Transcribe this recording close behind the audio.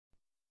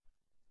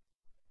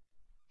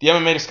The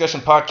MMA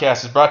Discussion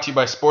Podcast is brought to you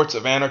by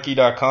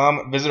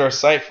sportsofanarchy.com. Visit our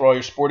site for all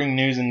your sporting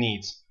news and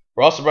needs.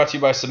 We're also brought to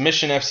you by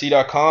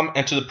submissionfc.com.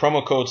 Enter the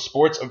promo code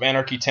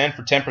SportsOfAnarchy10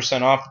 for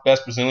 10% off the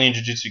best Brazilian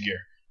Jiu-Jitsu gear.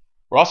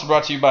 We're also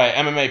brought to you by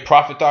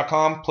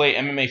MMAProfit.com. Play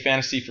MMA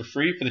Fantasy for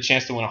free for the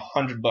chance to win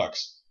 $100.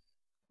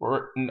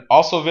 We're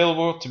also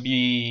available to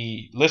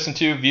be listened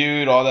to,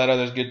 viewed, all that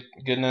other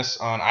goodness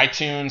on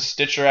iTunes,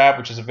 Stitcher app,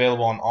 which is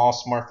available on all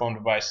smartphone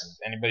devices.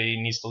 Anybody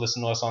needs to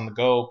listen to us on the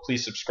go,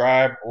 please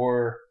subscribe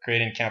or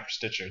create an account for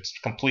Stitcher. It's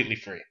completely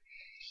free.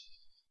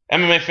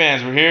 MMA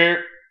fans, we're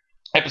here,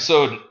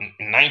 episode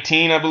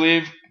 19, I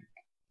believe,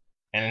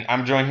 and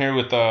I'm joined here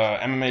with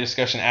MMA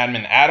Discussion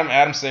admin Adam.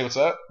 Adam, say what's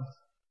up.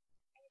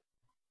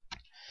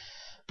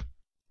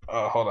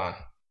 Hold on.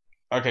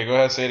 Okay, go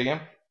ahead, say it again.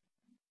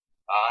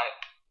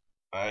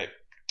 Alright.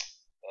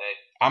 Hey.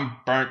 I'm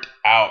burnt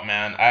out,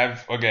 man.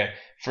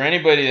 For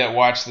anybody that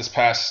watched this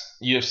past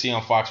UFC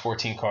on Fox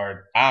 14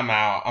 card, I'm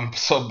out. I'm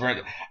so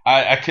burnt.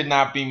 I could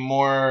not be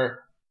more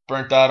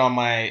burnt out on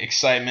my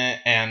excitement.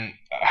 And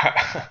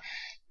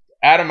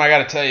Adam, I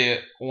gotta tell you,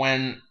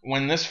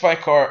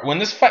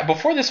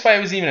 before this fight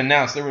was even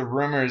announced, there were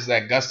rumors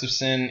that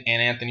Gustafsson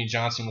and Anthony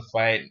Johnson would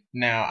fight.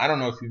 Now, I don't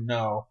know if you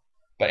know,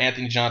 but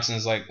Anthony Johnson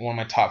is like one of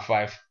my top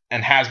 5.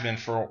 And has been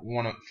for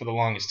the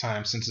longest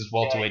time since his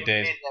welterweight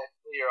days. Made that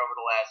clear over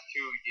the last 2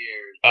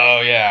 years.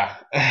 Oh yeah,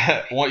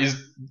 he's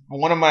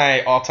one of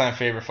my all-time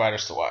favorite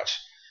fighters to watch.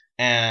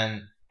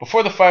 And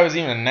before the fight was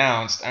even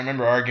announced, I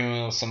remember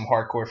arguing with some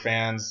hardcore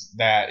fans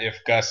that if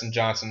Gus and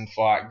Johnson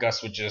fought,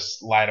 Gus would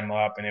just light him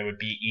up and it would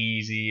be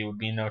easy. It would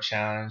be no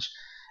challenge.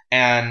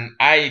 And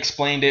I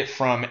explained it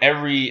from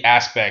every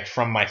aspect,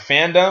 from my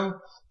fandom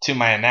to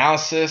my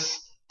analysis,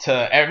 to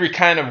every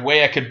kind of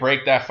way I could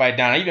break that fight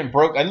down. I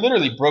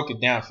literally broke it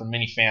down for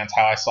many fans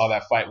how I saw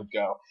that fight would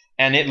go.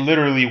 And it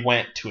literally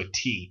went to a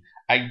T.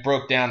 I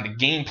broke down the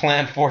game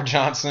plan for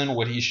Johnson,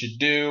 what he should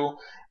do,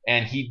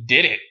 and he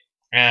did it.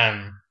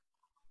 And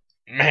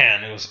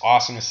man, it was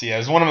awesome to see. It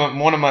was one of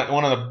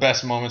the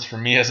best moments for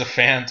me as a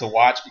fan to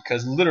watch,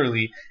 because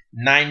literally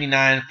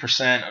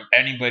 99% of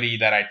anybody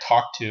that I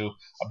talked to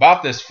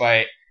about this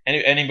fight,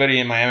 anybody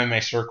in my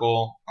MMA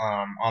circle,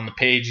 on the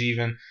page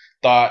even,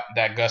 thought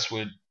that Gus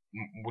would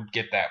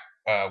get that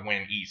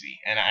win easy,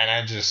 and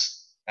I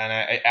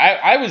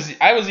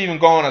was even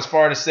going as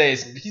far to say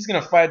he's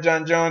gonna fight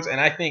John Jones,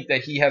 and I think that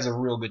he has a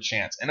real good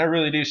chance, and I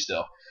really do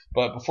still.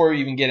 But before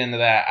we even get into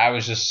that, I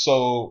was just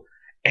so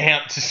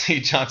amped to see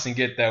Johnson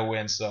get that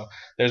win. So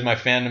there's my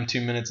fandom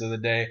 2 minutes of the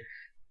day.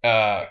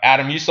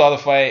 Adam, you saw the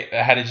fight.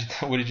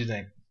 What did you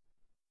think?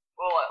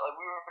 Well, like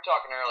we were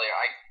talking earlier,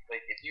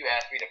 if you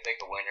asked me to pick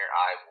a winner,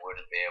 I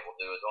wouldn't be able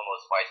to. It was one of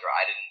those fights where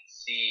I didn't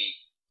see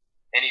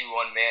any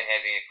one man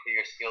having a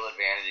clear skill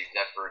advantage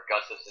except for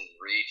Gustafsson's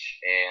reach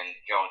and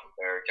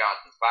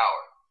Johnson's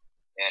power.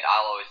 And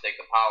I'll always take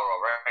the power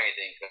over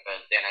anything, because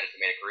Dan Henderson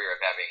made a career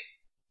of having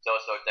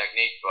so-so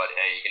technique, but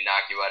hey, he can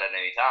knock you out at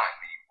any time.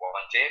 He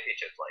won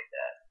championships like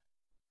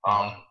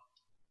that.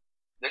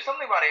 There's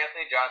something about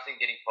Anthony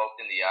Johnson getting poked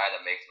in the eye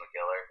that makes him a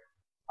killer.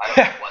 I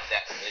don't know what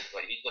that is,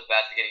 but he's the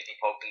best at getting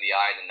poked in the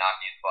eye and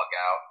knocking the fuck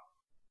out.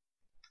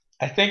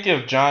 I think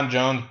if John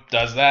Jones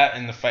does that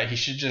in the fight, he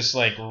should just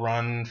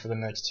run for the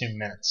next 2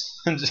 minutes.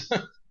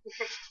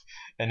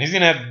 And he's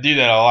going to have to do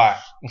that a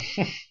lot.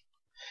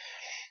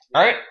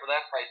 All right. For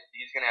that fight,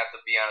 he's going to have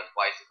to be on his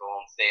bicycle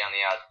and stay on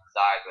the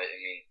outside. But,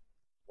 I mean,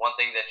 one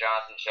thing that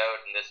Johnson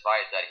showed in this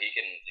fight is that he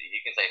can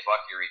say,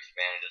 fuck your reach,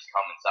 man, and just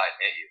come inside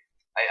and hit you.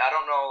 I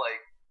don't know,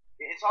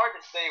 it's hard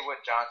to say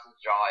what Johnson's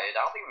jaw is.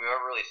 I don't think we've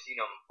ever really seen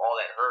him all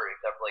that hurt,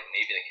 except for,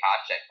 maybe the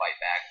Koscheck fight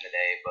back in the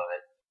day, but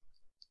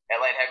at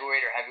light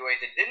heavyweight or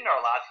heavyweight, didn't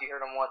Arlovsky hurt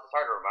him once? It's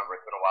hard to remember.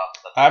 It's been a while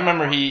since I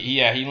remember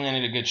he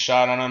landed a good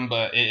shot on him,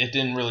 but it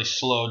didn't really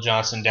slow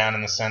Johnson down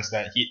in the sense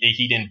that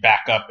he didn't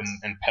back up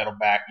and pedal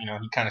back.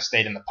 He kind of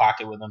stayed in the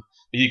pocket with him,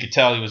 but you could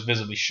tell he was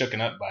visibly shooken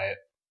up by it.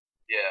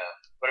 Yeah,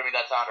 but I mean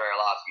that's Andre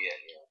Arlovsky,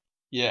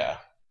 Yeah,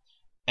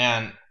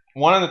 and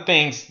one of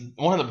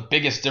the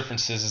biggest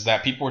differences is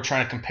that people were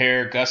trying to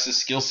compare Gus's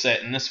skill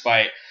set in this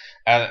fight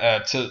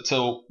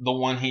to the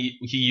one he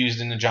used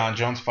in the John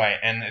Jones fight,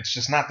 and it's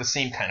just not the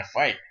same kind of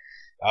fight.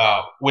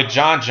 With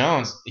John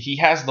Jones, he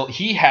had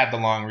the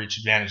long reach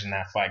advantage in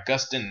that fight.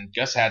 Gus didn't.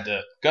 Gus had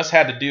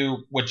to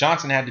do what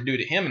Johnson had to do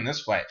to him in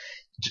this fight.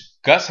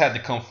 Gus had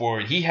to come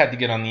forward. He had to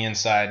get on the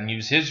inside and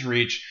use his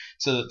reach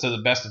to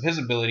the best of his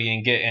ability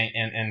and get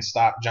and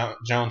stop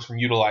Jones from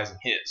utilizing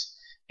his.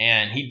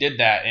 And he did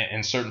that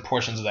in certain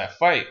portions of that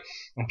fight.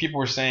 And people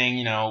were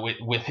saying,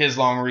 with his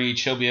long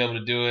reach, he'll be able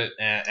to do it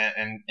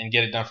and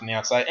get it done from the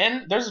outside.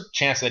 And there's a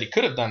chance that he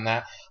could have done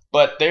that.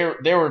 But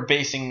they were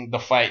basing the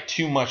fight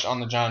too much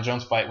on the John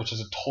Jones fight, which is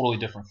a totally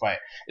different fight,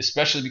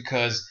 especially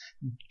because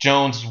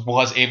Jones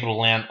was able to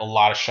land a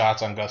lot of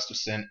shots on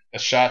Gustafsson,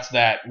 shots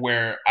that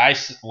what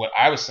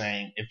I was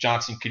saying, if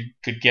Johnson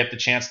could get the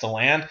chance to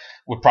land,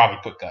 would probably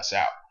put Gus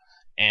out.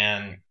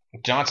 And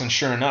Johnson,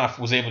 sure enough,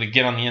 was able to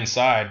get on the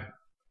inside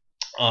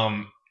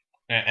and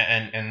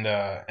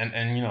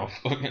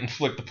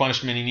inflict the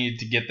punishment he needed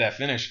to get that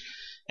finish.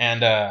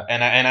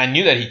 I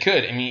knew that he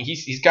could. I mean,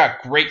 he's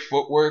got great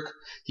footwork.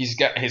 He's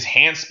got his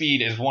hand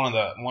speed is one of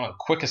the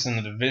quickest in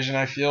the division,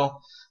 I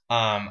feel.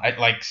 I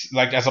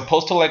like as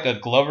opposed to like a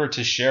Glover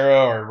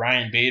Teixeira or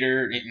Ryan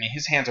Bader. I mean,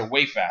 his hands are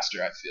way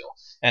faster, I feel,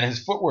 and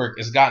his footwork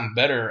has gotten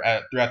better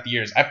throughout the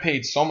years. I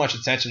paid so much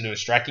attention to his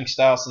striking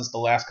style since the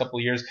last couple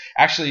of years.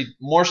 Actually,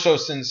 more so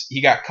since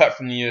he got cut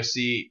from the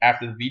UFC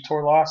after the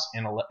Vitor loss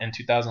in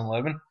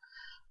 2011.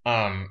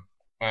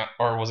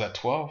 Or was that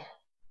 12?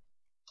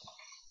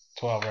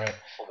 12, right?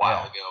 A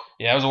while ago.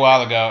 Yeah, it was a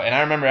while ago. And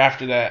I remember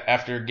after that,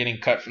 after getting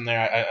cut from there,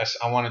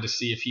 I wanted to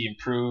see if he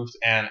improved.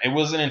 And it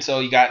wasn't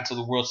until he got into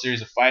the World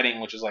Series of Fighting,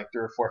 which was like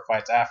 3 or 4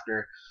 fights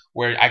after,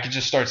 where I could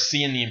just start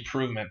seeing the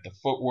improvement, the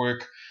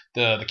footwork,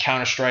 the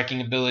counter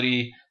striking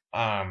ability.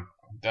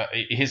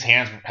 His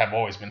hands have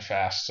always been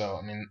fast. So,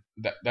 I mean,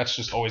 that's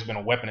just always been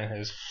a weapon of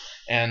his.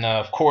 And,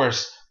 of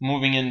course,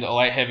 moving into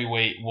light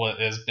heavyweight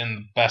has been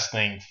the best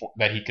thing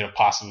that he could have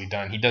possibly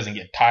done. He doesn't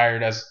get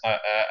tired as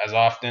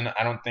often,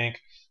 I don't think.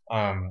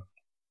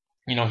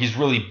 He's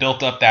really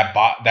built up that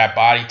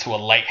body to a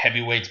light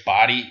heavyweight's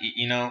body,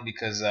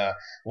 because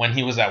when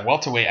he was at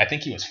welterweight, I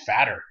think he was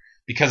fatter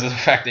because of the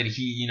fact that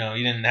he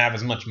didn't have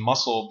as much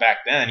muscle back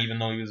then, even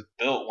though he was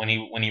built when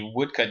he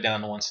would cut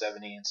down to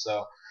 170. And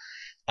so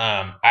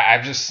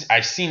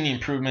I've seen the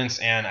improvements,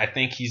 and I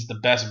think he's the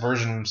best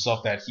version of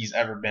himself that he's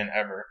ever been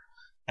ever.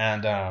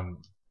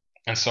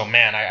 And so,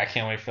 man, I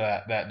can't wait for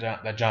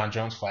that John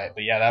Jones fight.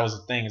 But yeah, that was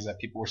the thing, is that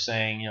people were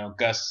saying,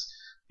 Gus,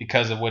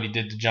 because of what he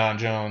did to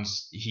John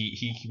Jones,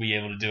 he could be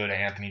able to do it to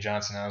Anthony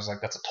Johnson. And I was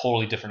like, that's a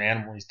totally different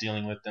animal he's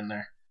dealing with in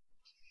there.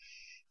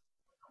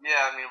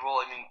 Yeah,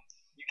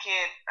 you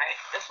can't.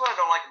 That's what I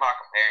don't like about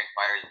comparing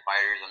fighters and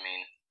fighters. I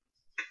mean,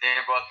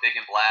 they're both big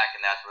and black,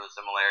 and that's where the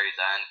similarities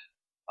end.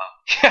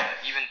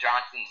 Even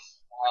Johnson's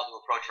style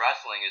to approach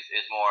wrestling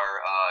is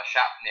more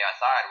shot from the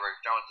outside, whereas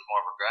Jones is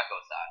more of a Greco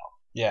style.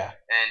 Yeah.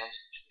 And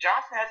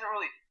Johnson hasn't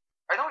really.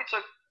 I know he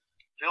took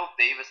Bill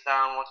Davis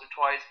down once or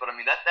twice, but I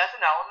mean that's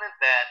an element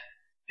that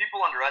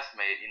people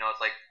underestimate.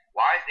 It's like,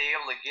 why is he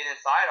able to get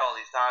inside all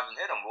these times and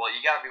hit him? Well,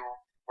 you got to be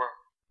worried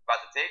about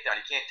the takedown.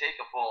 You can't take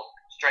a full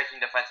striking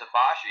defensive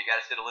posture. You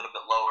got to sit a little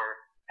bit lower,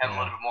 have a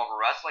little bit more of a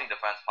wrestling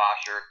defense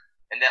posture,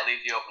 and that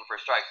leaves you open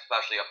for strikes,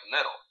 especially up the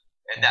middle.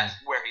 And that's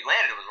where he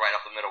landed, was right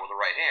up the middle with the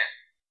right hand.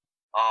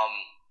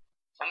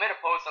 I made a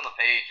post on the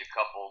page a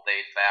couple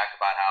days back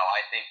about how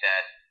I think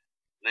that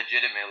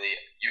legitimately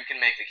you can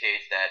make the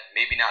case that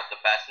maybe not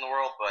the best in the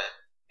world, but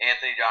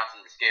Anthony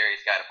Johnson's the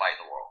scariest guy to fight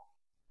in the world.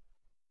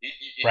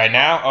 Right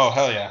now? Oh,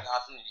 hell yeah.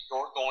 Johnson,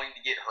 you're going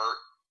to get hurt.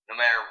 No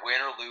matter win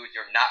or lose,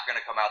 you're not going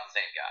to come out the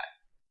same guy.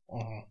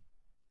 Mm-hmm.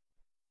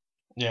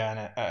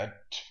 Yeah, and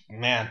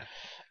man,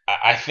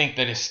 I think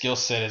that his skill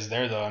set is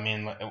there, though. I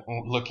mean,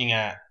 looking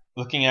at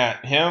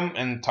him,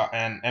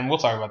 and we'll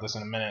talk about this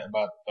in a minute,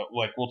 about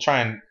we'll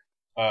try and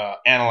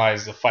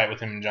analyze the fight with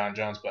him and John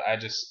Jones, but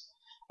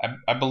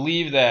I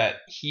believe that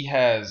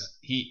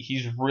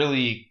he's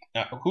really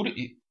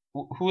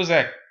who was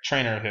that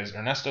trainer of his?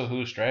 Ernesto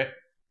Hoost, right?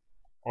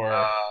 Or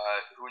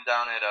who's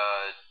down at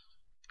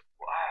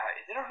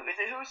is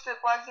it Hoost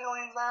at Black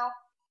Zillions now?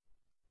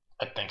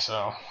 I think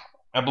so.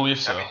 I believe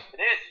so. I mean,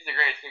 it is. He's the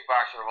greatest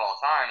kickboxer of all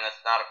time. That's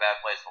not a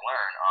bad place to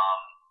learn.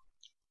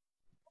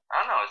 I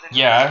don't know.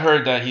 Yeah, I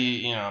heard that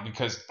he,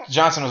 because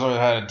Johnson has always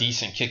had a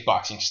decent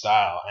kickboxing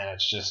style, and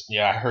it's just,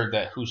 I heard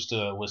that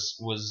Husta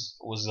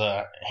was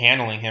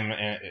handling him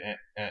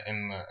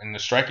in the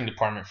striking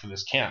department for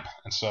this camp,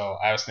 and so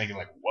I was thinking,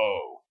 like,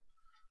 whoa,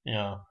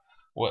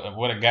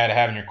 what a guy to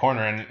have in your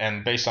corner,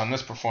 and based on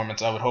this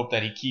performance, I would hope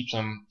that he keeps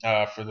him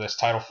for this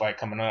title fight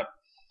coming up.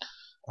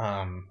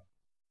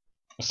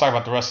 Let's talk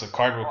about the rest of the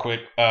card real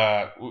quick.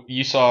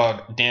 You saw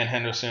Dan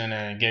Henderson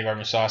and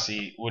Gegard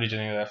Mousasi. What did you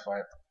think of that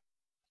fight?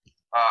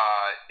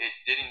 It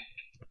didn't.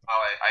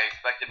 I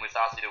expected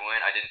Mousasi to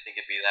win. I didn't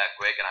think it'd be that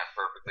quick, and I'm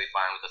perfectly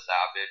fine with the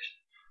stoppage.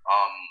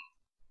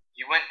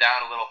 He went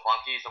down a little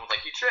funky. Someone's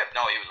like, he tripped.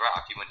 No, he was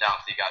rocked. He went down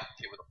because he got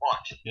hit with a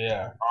punch.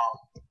 Yeah.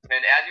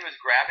 And as he was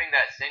grabbing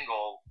that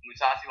single,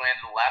 Mousasi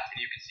landed the left, and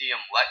you could see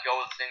him let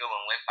go of the single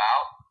and limp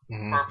out.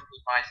 Mm-hmm. Perfectly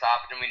fine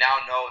stoppage, and we now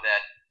know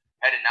that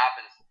had it not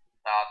been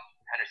stopped,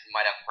 Henderson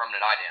might have permanent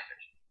eye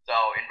damage. So,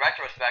 in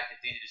retrospect,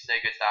 it's easy to say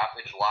good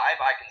stoppage.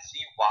 Live, I can see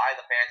why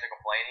the fans are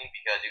complaining,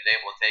 because he was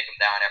able to take him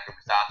down after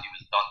Mousasi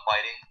was done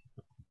fighting.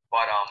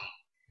 But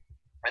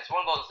it's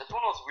one of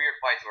those weird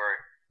fights where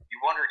you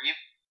wonder,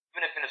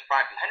 even if in his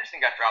prime, because Henderson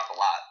got dropped a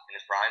lot in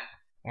his prime,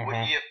 would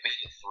he have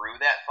made it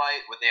through that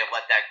fight? Would they have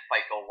let that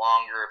fight go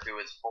longer if it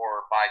was 4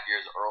 or 5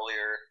 years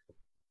earlier?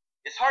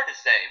 It's hard to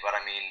say, but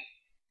I mean,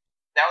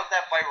 that was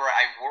that fight where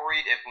I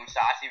worried if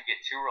Mousasi would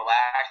get too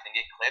relaxed and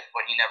get clipped,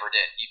 but he never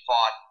did. He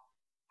fought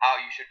how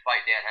you should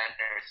fight Dan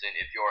Henderson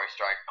if you're a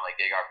striker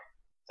like Gegard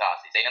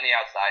Mousasi. Stay on the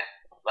outside,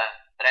 let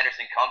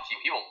Henderson come to you.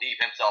 He will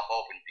leave himself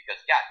open because,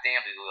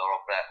 goddamn, he's a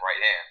little open for that right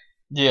hand.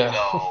 Yeah.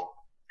 So,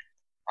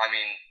 I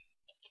mean,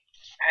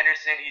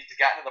 Henderson, he's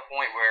gotten to the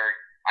point where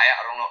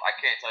I don't know. I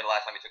can't tell you the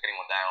last time he took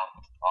anyone down.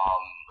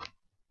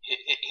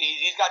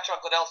 he's got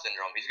Chuck Liddell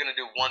syndrome. He's going to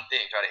do one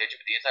thing, try to hit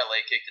you with the inside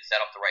leg kick to set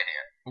up the right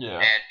hand.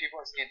 Yeah. And people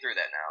are seeing through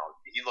that now.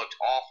 He looked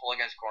awful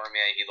against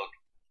Cormier. He looked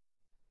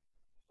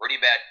pretty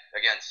bad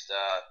against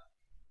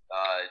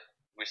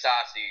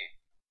Musasi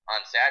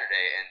on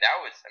Saturday. And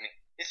that was, I mean,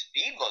 his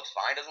speed looks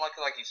fine. Doesn't look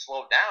like he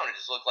slowed down. It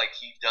just looked like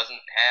he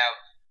doesn't have.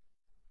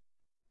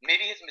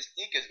 Maybe his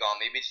mystique is gone.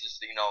 Maybe it's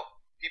just,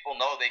 people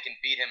know they can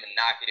beat him and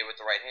not get it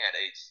with the right hand.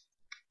 It's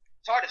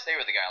hard to stay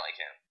with a guy like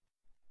him.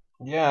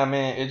 Yeah, I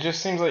mean, it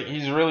just seems like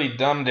he's really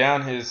dumbed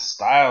down his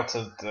style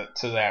to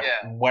that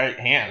right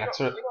hand. That's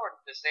what. Fedor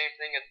did the same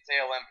thing at the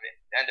tail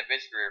end of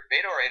his career.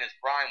 Fedor in his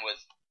prime was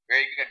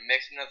very good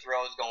mixing the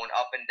throws, going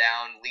up and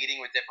down, leading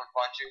with different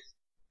punches.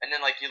 And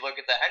then, like, you look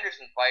at the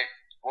Henderson fight,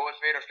 what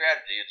was Fedor's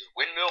strategy? It's just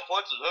windmill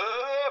punches,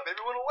 maybe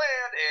want to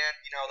land, and,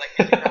 that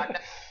gets you knocked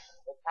out.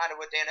 That's kind of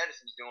what Dan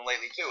Henderson's doing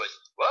lately, too, is,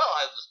 well,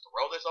 I'll just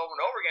throw this over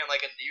and over again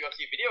like it's the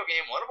UFC video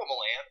game, one of them will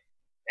land.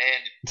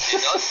 And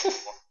it does.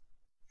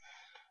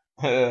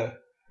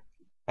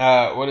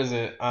 What is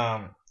it?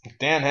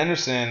 Dan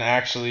Henderson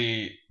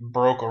actually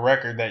broke a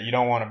record that you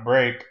don't want to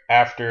break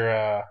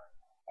after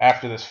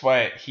this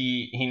fight.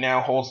 He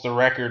now holds the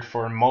record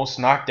for most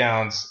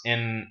knockdowns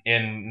in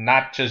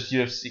not just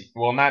UFC,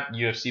 well, not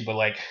UFC, but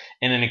like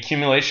in an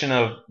accumulation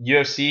of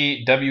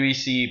UFC,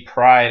 WEC,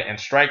 Pride, and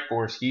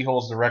Strikeforce. He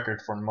holds the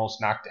record for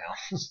most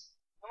knockdowns.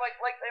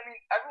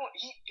 Everyone,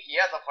 he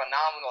has a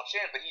phenomenal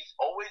chin, but he's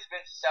always been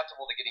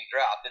susceptible to getting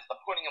dropped. It's the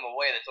putting him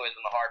away that's always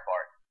been the hard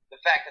part.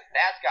 The fact that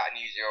that's gotten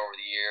easier over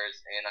the years,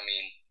 and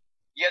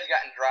he has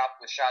gotten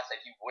dropped with shots that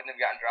he wouldn't have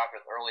gotten dropped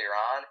with earlier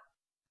on.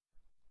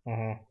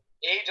 Mm-hmm.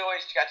 Age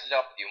always catches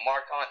up with you.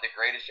 Mark Hunt, the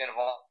greatest chin of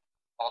all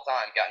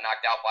time, got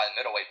knocked out by the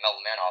middleweight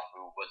Melvin Manoff,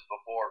 who was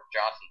before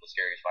Johnson the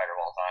scariest fighter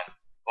of all time.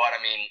 But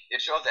it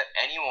shows that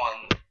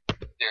anyone,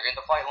 they're in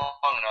the fight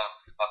long enough,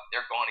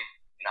 they're going to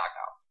be knocked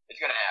out.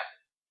 It's going to happen.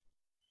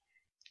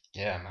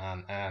 Yeah,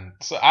 man. And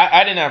so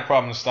I didn't have a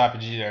problem with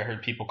stoppage either. I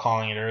heard people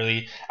calling it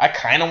early. I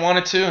kind of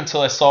wanted to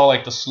until I saw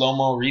like the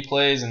slow-mo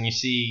replays, and you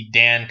see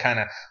Dan kind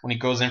of, when he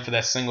goes in for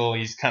that single,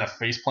 he's kind of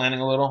face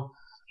planting a little.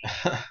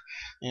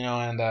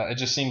 And it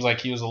just seems like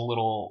he was a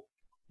little,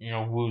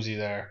 woozy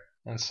there.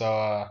 And so,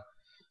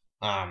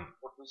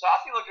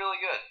 Musasi looked really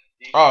good.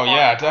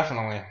 Yeah,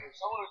 definitely. If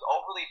someone who's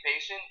overly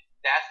patient,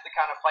 that's the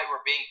kind of fight where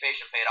being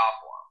patient paid off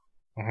for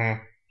him.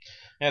 Mm-hmm.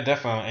 Yeah,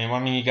 definitely.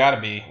 And you got to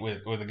be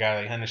with a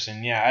guy like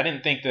Henderson. Yeah, I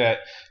didn't think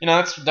that.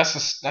 That's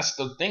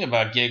the thing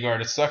about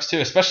Gegard. It sucks too,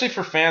 especially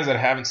for fans that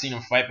haven't seen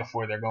him fight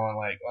before. They're going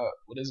like,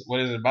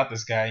 what is it about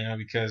this guy?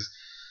 Because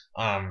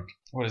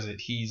what is it?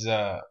 He's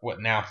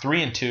what now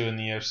 3-2 in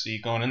the UFC.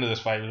 Going into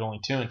this fight, he was only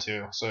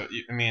 2-2. So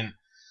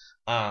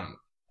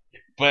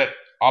but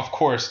of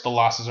course the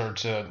losses are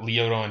to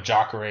Lyoto and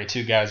Jacare,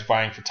 two guys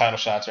vying for title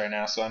shots right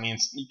now. So you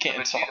can't.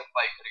 The fight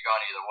could have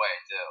gone either way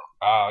too.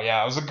 Oh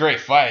yeah, it was a great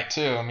fight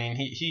too.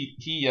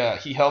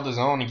 He held his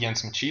own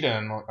against Machida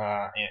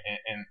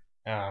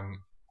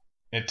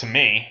and to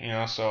me,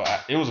 so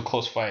it was a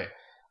close fight.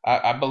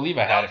 I believe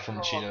I had it for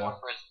Machida though.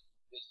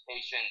 His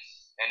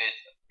patience and his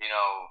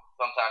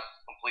sometimes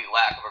complete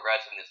lack of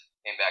aggressiveness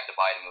came back to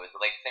bite him. It was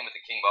like the same with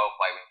the King Bo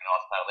fight when he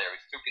lost the title there. He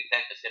was too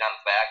content to sit on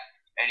his back,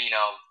 and you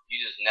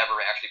just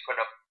never actually put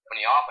up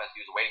any offense.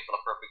 He was waiting for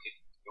the perfect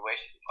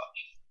situation too much.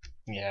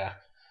 Yeah.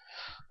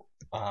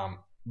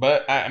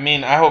 But I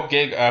hope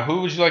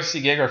who would you like to see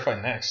Gegard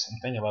fight next?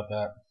 I'm thinking about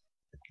that.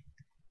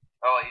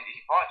 Oh,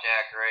 he fought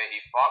Jacare. He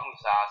fought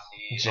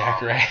Musasi.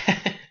 Jacare.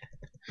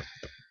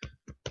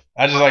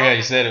 I just like how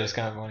you said it. Was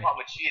kind of funny. He fought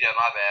Machida.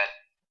 My bad.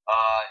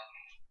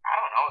 I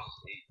don't know.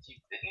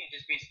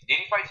 Did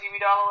he fight CV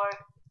Dalloway?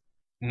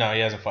 No, he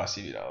hasn't fought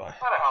CV Dalloway.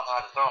 How the hell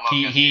not to throw him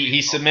up?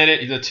 He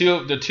submitted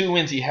the two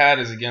wins he had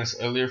is against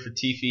Ilir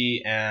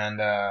Fatifi and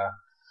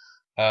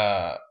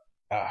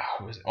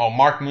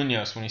Mark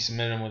Munoz when he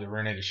submitted him with a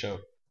Rene de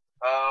Choke.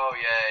 Oh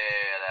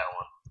yeah, that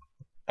one.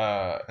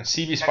 And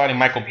CB's fighting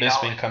Michael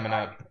Bisping coming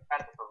up.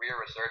 Kind of a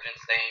career resurgence,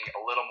 staying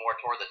a little more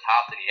toward the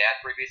top than he had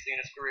previously in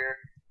his career.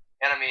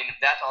 And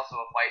that's also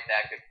a fight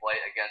that could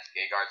play against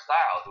Gegard's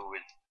style, who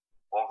is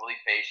overly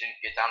patient,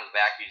 gets on his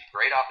back. He's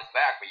great off his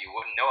back, but you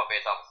wouldn't know it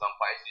based off of some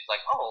fights. He's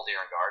like, I'll hold here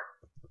in guard.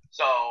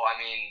 So, I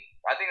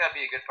think that'd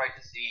be a good fight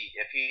to see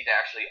if he's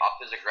actually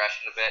upped his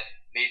aggression a bit.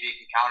 Maybe he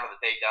can counter the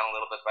takedown a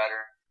little bit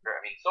better.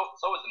 So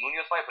was the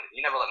Munoz fight, but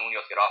he never let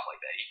Munoz get off like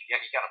that. He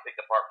kind of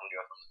picked apart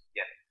Munoz from the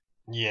beginning.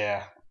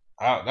 Yeah,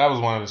 that was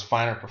one of his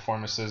finer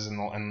performances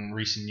in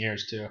recent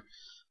years too.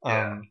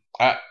 Yeah.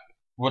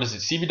 What is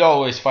it? CB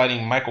Dalloway's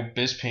fighting Michael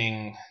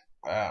Bisping,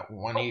 180.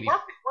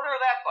 Perfect winner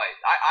of that fight.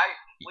 I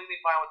completely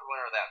fine with the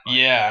winner of that fight.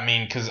 Yeah,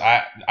 because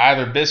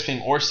either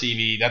Bisping or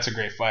CV, that's a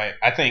great fight.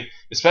 I think,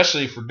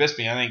 especially for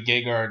Bisping, I think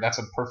Gegard,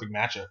 that's a perfect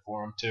matchup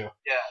for him too.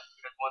 Yeah,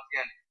 because once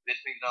again,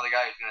 Bisping's another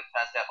guy who's going to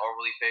test that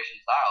overly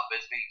patient style.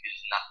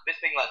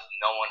 Bisping lets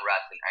no one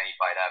rest in any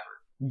fight ever.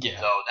 Yeah,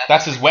 so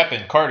that's his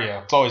weapon,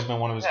 cardio. It's always been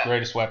one of his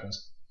greatest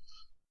weapons.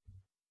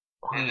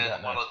 And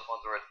it's one of those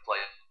ones where it's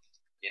like,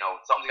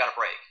 something's got to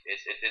break.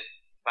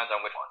 Depends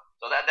on which one.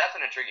 So that's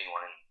an intriguing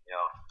one. And,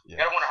 you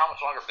gotta wonder how much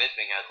longer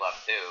Bisping has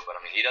left too. But I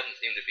mean, he doesn't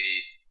seem to be.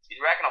 He's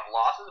racking up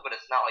losses, but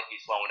it's not like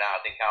he's slowing down. I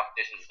think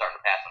competition's starting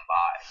to pass him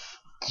by.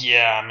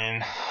 Yeah, I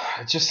mean,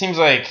 it just seems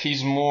like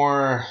he's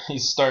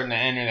starting to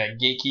enter that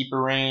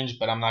gatekeeper range.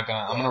 But I'm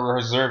gonna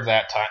reserve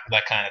that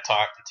kind of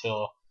talk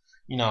until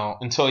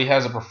he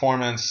has a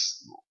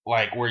performance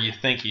like where you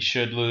think he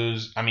should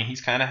lose. I mean,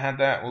 he's kind of had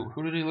that.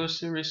 Who did he lose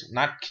to recently?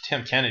 Not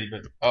Tim Kennedy,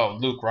 but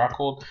Luke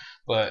Rockhold.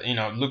 But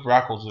Luke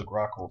Rockhold's Luke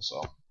Rockhold.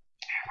 So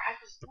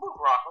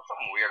Luke Rockhold,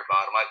 something weird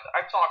about him.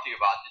 I've talked to you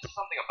about this. There's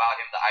something about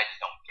him that I just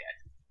don't get.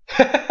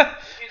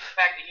 The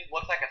fact that he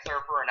looks like a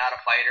surfer and not a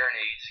fighter, and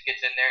he just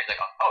gets in there. He's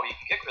like, oh, you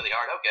can kick really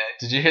hard. Okay.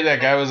 Did you hear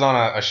that guy was on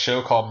a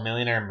show called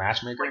Millionaire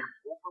Matchmaker? Like,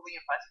 overly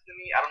impressive to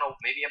me. I don't know.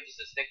 Maybe I'm just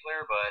a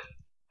stickler, but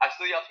I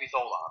still have to be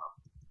sold on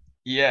him.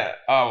 Yeah.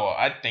 Oh well,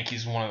 I think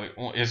he's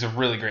is a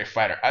really great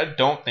fighter. I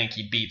don't think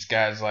he beats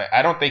guys like.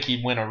 I don't think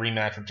he'd win a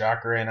rematch with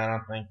Jacare, and I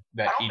don't think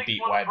that he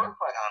beat Weidman. The first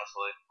fight,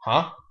 honestly.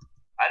 Huh?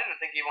 I didn't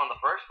think he won the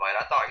first fight.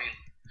 I thought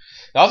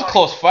that was a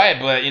close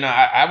fight, but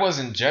I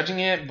wasn't judging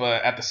it.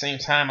 But at the same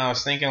time, I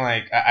was thinking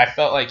like I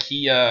felt like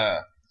he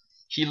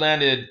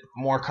landed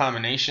more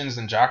combinations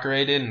than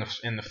Jacare did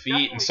in the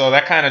feet, and so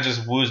that kind of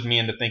just woozed me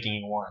into thinking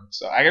he won.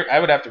 So I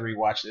would have to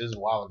rewatch it. This was a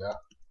while ago.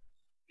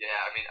 Yeah,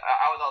 I mean,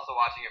 I was also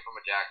watching it from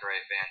a Jacare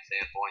fan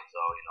standpoint,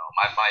 so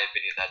my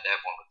opinion at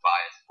that point was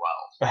biased as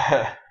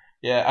well.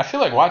 Yeah, I feel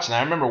like watching it.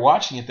 I remember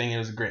watching it thinking it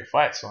was a great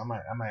fight, so I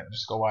might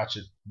just go watch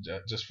it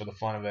just for the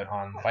fun of it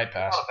on Fight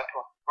Pass.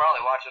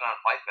 Probably watch it on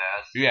Fight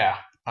Pass. Yeah,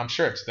 I'm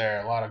sure it's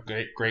there. A lot of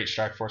great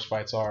Strikeforce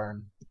fights are.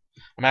 And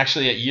I'm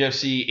actually at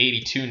UFC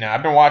 82 now.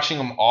 I've been watching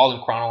them all in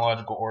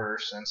chronological order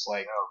since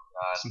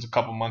since a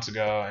couple months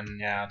ago, and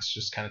yeah, it's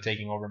just kind of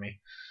taking over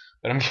me.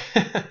 But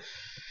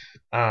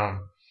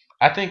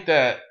I think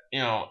that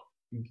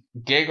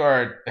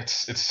Gegard, it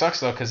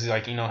sucks though because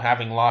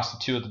having lost to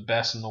two of the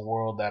best in the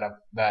world that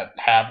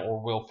have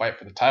or will fight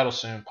for the title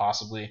soon,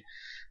 possibly,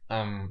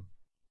 but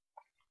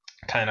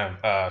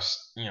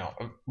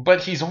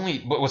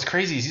what's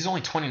crazy is he's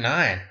only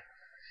 29.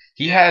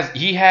 He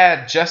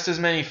had just as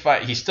many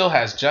fights. He still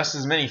has just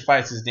as many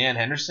fights as Dan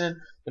Henderson,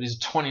 but he's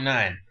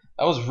 29.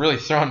 That was really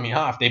throwing me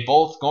off. They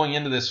both going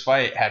into this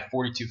fight had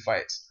 42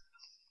 fights,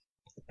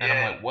 and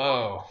I'm like,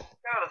 whoa.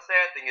 The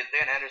sad thing is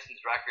Dan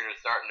Henderson's record is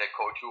starting to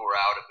couture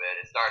out a bit.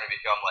 It's starting to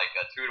become like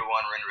a 2-to-1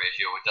 win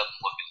ratio, which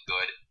doesn't look as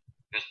good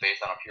just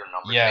based on a pure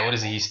number. Yeah, what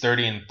is he? He's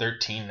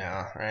 30-13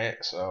 now,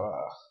 right? So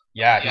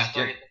he's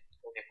 30, 14,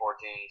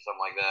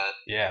 something like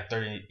that. Yeah,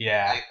 30.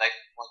 Yeah. Like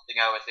one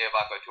thing I would say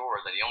about Couture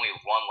is that he only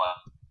won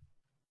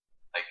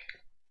 3/5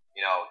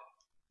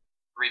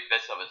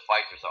 of his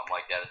fights or something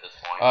like that at this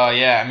point. Oh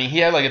yeah, I mean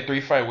he had like a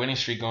 3-fight winning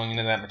streak going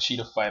into that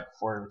Machida fight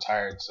before he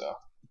retired. So.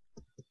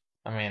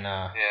 I mean,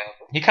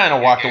 he kind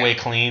of walked away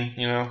clean,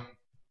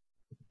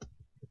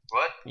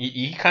 What?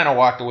 He kind of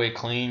walked away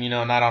clean,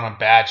 not on a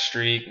bad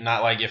streak.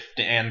 Not like if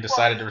Dan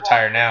decided to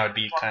retire now, it'd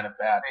be kind of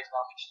bad. It's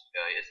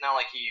not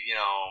like he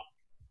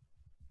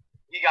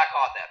got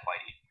caught that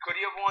fight. Could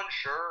he have won?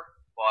 Sure,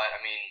 but I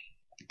mean,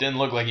 didn't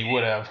look like he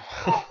would have.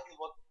 He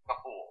looked like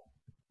a fool.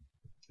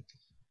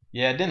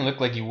 Yeah, it didn't look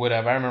like he would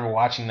have. I remember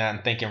watching that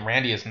and thinking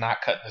Randy is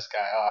not cutting this guy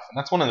off, and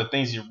that's one of the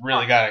things you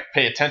really got to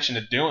pay attention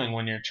to doing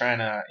when you're trying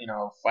to,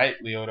 fight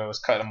Lyoto is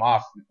cut him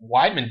off.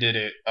 Weidman did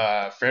it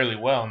fairly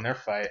well in their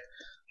fight.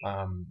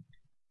 But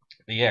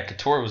yeah,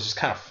 Couture was just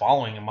kind of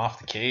following him off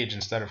the cage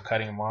instead of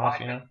cutting him off.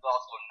 Weidman was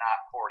also not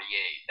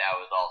 48. That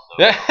was also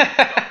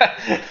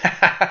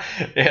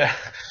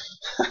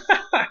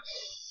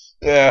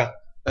yeah.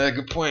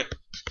 Good point.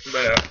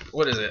 But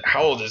what is it?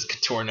 How old is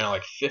Couture now?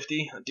 Like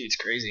 50? That dude's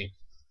crazy.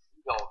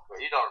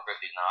 He's over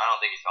 50 now. I don't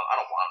think I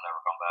don't want him to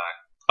ever come back.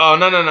 Oh,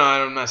 no.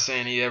 I'm not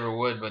saying he ever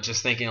would, but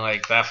just thinking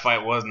like that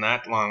fight wasn't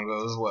that long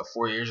ago. This was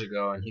 4 years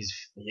ago, and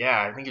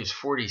I think he was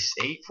 48,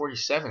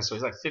 47, so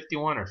he's like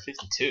 51 or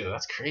 52.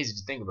 That's crazy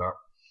to think about.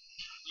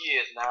 He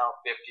is now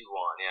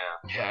 51, yeah.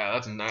 Yeah,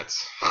 that's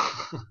nuts.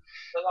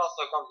 That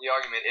also comes the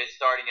argument, is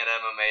starting at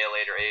MMA at a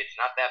later age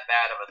not that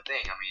bad of a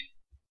thing? I mean,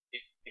 he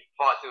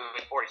fought to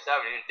be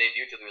 47, he didn't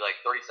debut till he was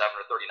like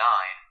 37 or 39.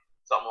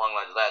 Something along the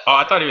lines of that. Oh,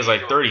 I thought he was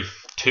like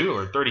 32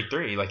 or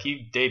 33. Like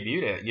he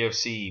debuted at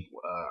UFC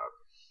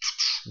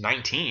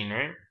 19,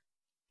 right?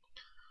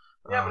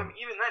 Yeah, but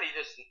even then, he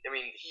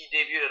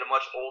debuted at a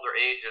much older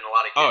age and a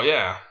lot of kids. Oh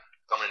yeah.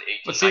 Coming in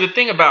 18. But see, the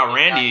thing about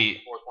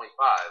Randy.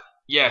 425.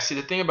 Yeah, see,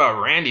 the thing about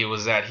Randy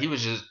was that he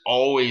was just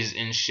always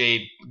in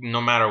shape,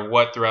 no matter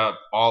what, throughout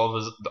all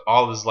of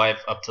his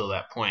life up till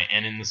that point.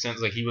 And in the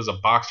sense, like he was a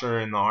boxer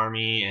in the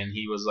army, and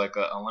he was like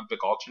an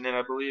Olympic alternate,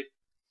 I believe.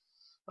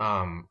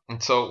 And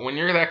so when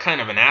you're that kind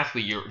of an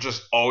athlete, you're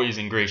just always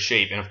in great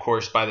shape. And of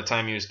course, by the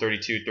time he was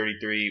 32,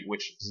 33,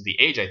 which is the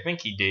age I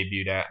think he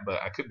debuted at, but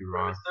I could be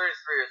wrong. He was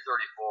 33 or 34.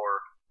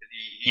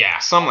 Yeah,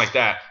 something like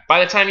that.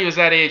 By the time he was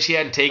that age, he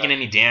hadn't taken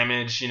any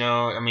damage,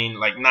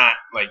 like not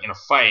like in a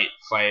fight.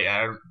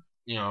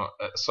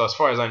 so as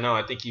far as I know,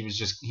 I think he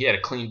had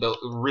a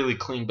really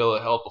clean bill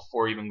of health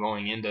before even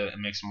going into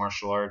mixed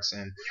martial arts.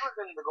 And he was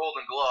in the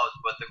Golden Gloves,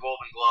 but the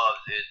Golden Gloves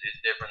is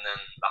different than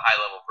the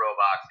high level pro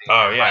boxing.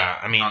 Oh yeah,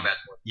 I mean,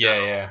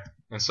 yeah.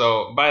 And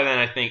so by then,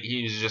 I think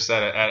he was just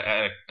at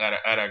a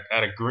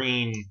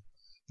green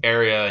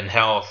area in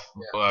health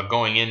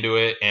going into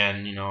it,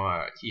 and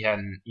he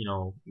hadn't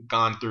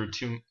gone through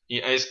too,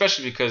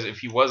 especially because if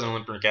he was an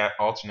Olympic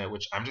alternate,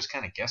 which I'm just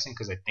kind of guessing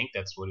because I think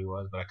that's what he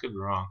was, but I could be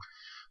wrong.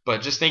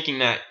 But just thinking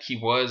that he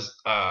was,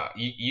 I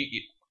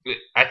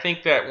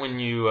think that when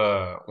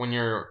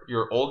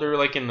you're older,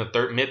 like in the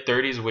mid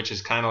 30s, which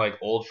is kind of like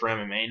old for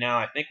MMA now.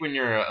 I think when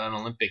you're an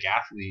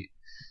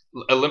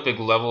Olympic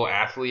level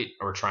athlete,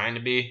 or trying to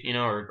be,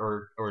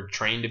 or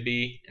trained to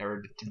be,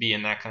 or to be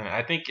in that kind of,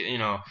 I think,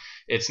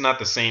 it's not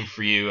the same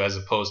for you as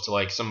opposed to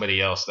like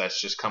somebody else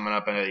that's just coming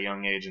up at a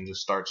young age and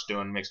just starts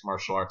doing mixed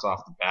martial arts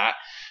off the bat,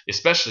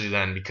 especially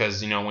then,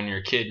 because, when you're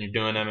a kid and you're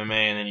doing MMA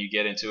and then you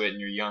get into it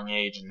in your young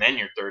age and then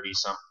you're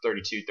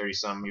 32, 30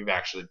 something, you've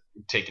actually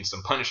taken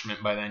some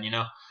punishment by then, I mean,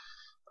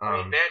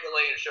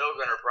 Vandalay and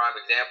Shogun are prime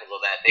examples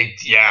of that.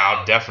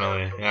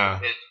 Definitely. Yeah.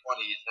 Mid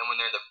 20s, and when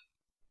they're in the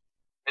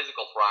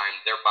physical prime,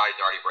 their body's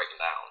already breaking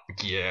down.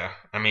 Yeah,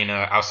 I mean,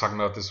 I was talking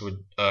about this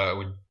with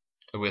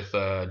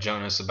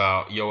Jonas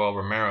about Yoel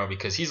Romero,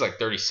 because he's like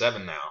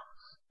 37 now,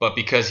 but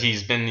because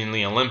he's been in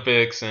the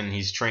Olympics and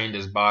he's trained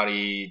his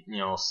body,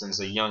 since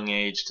a young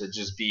age to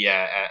just be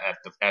at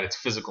its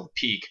physical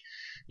peak.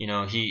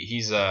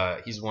 He's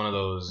one of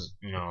those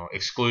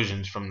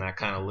exclusions from that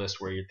kind of list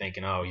where you're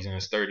thinking, oh, he's in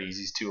his 30s,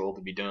 he's too old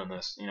to be doing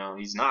this.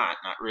 He's not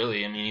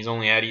really. I mean, he's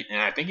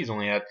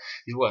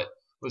what?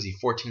 Was he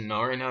 14-0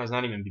 right now? He's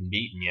not even been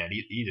beaten yet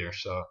either.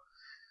 So.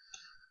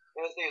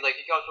 And the thing is, like,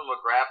 he comes from a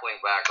grappling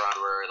background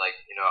where, like,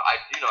 I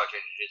do know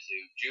jiu-jitsu,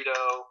 judo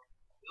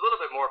is a little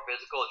bit more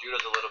physical.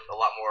 Judo's a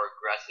lot more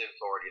aggressive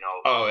toward,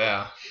 Oh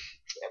yeah.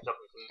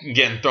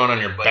 Getting thrown on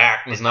your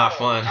back is not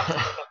fun.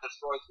 It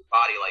destroys your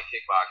body like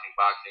kickboxing,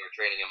 boxing, or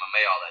training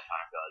MMA all that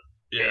time does.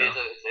 Yeah.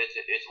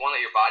 It's one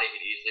that your body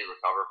can easily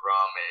recover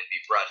from and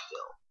be fresh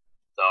still.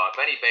 So if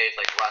any base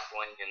like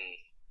wrestling and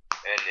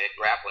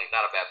grappling,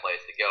 not a bad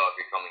place to go if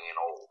you're coming in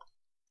old.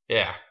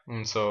 Yeah,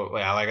 and so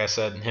like I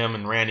said, him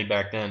and Randy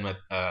back then at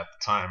the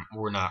time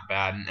were not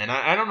bad, and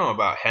I don't know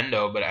about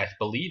Hendo, but I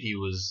believe he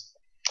was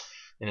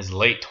in his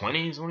late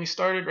 20s when he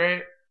started,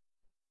 right?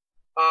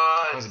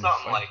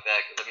 Something like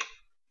that. Because I mean,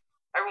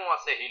 everyone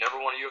wants to say he never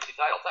won a UFC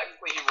title.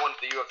 Technically, he won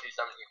the UFC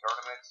 17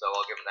 tournament, so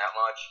I'll give him that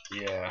much.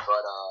 Yeah.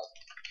 But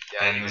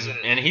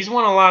and he's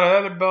won a lot of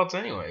other belts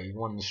anyway. He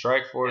won the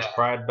Strikeforce,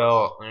 Pride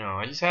belt.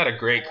 He's had a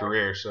great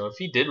career. So if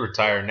he did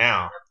retire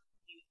now,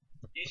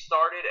 he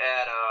started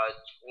at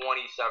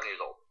 27 years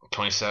old.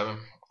 27,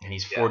 and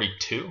he's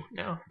 42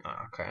 now.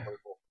 Oh, okay.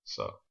 44.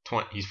 So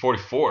he's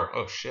 44.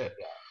 Oh shit.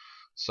 Yeah.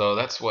 So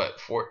that's what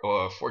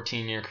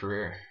 14-year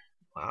career.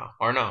 Wow.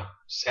 Or no,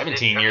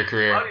 17-year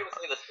career. A lot of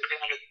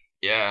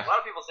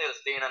people say the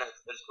stain on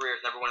his career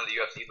is never won the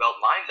UFC belt.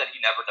 Mine's that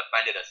he never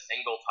defended a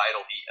single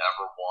title he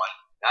ever won.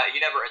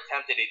 He never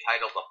attempted a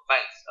title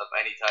defense of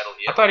any title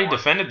he ever won. I thought he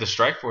defended the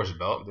Strikeforce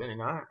belt, did he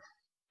not?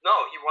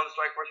 No, he won the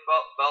Strikeforce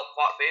belt,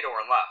 fought Fedor,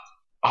 and left.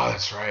 Oh,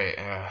 that's right,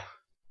 yeah.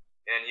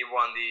 And he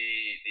won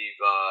the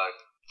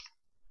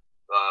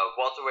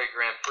welterweight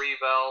Grand Prix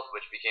belt,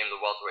 which became the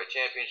welterweight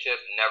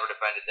championship. Never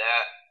defended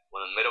that.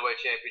 Won the middleweight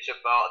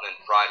championship belt, and then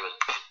Pride was,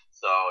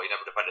 so he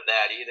never defended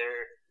that either.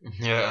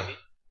 Yeah. So he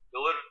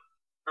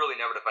literally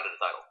never defended a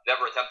title.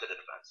 Never attempted a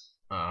defense.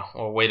 Oh,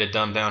 well, way to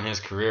dumb down his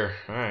career.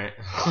 All right.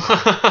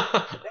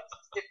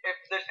 If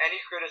there's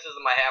any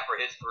criticism I have for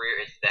his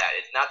career, it's that.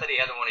 It's not that he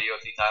hasn't won a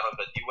UFC title,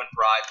 because he won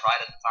Pride. Pride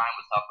at the time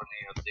was tougher than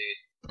the UFC.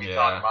 He's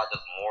talking about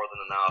just more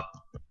than enough.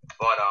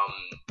 But,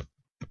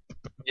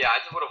 I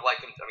just would have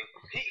liked him. I mean,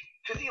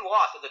 because he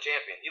lost as a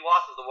champion. He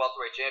lost as the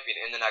welterweight champion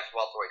in the next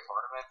welterweight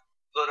tournament.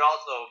 So it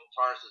also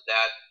tarnishes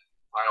that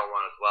title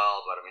run as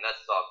well. But, I mean,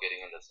 that's all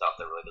getting into stuff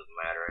that really doesn't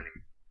matter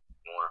anymore.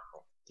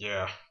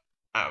 Yeah.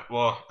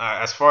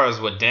 As far as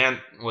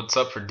what's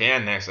up for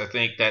Dan next, I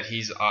think that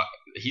he's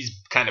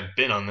kind of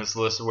been on this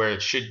list where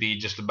it should be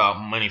just about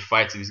money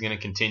fights. He's going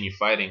to continue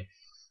fighting.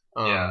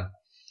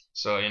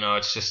 So,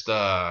 it's just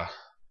for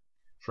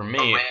me.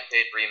 A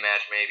Rampage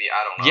rematch, maybe.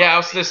 I don't know. Yeah, I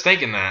was just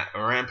thinking that.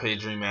 A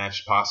Rampage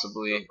rematch,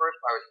 possibly. Their first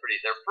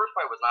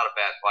fight was not a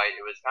bad fight.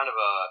 It was kind of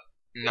a.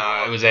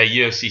 No, it was at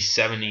UFC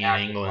 70 in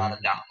England. A lot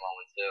of down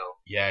moments too.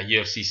 Yeah,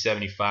 UFC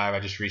 75. I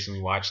just recently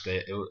watched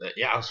it. It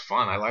was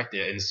fun. I liked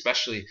it, and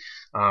especially,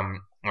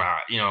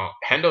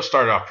 Hendo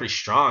started off pretty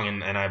strong,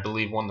 and I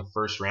believe won the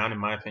first round in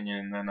my opinion,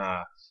 and then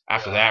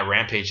after that,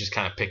 Rampage just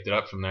kind of picked it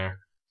up from there.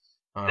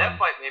 That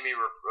fight made me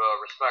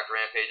respect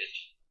Rampage's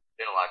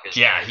chin a lot.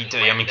 Yeah, he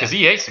did. I mean, because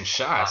he ate some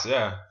shots.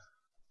 Yeah.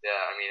 Yeah,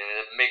 I mean,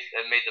 it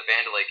made the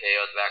Vandalay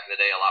KOs back in the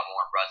day a lot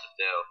more impressive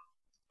too.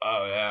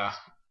 Oh yeah.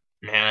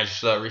 Man, I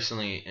just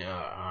recently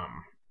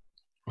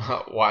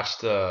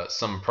watched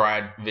some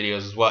Pride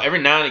videos as well. Every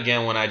now and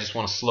again, when I just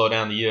want to slow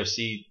down the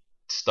UFC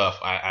stuff.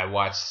 I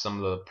watched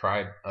some of the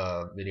Pride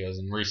videos,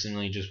 and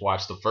recently just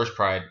watched the first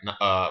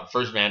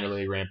first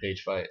Vanderlei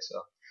Rampage fight.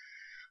 So,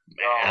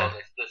 man,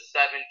 it's the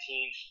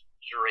 17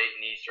 straight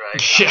knee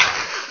strikes. yeah,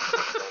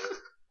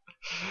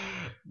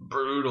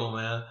 brutal,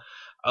 man.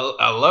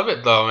 I love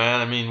it though, man.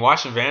 I mean,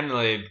 watching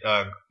Vanderlei,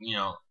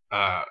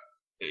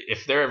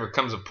 if there ever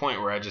comes a point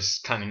where I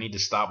just kind of need to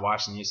stop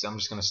watching these, I'm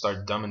just gonna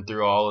start dumbing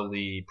through all of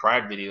the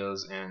Pride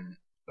videos and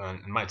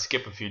might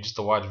skip a few just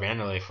to watch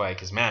Vanderlei fight.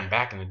 Because man,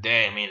 back in the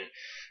day, I mean,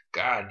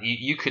 God,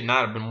 you could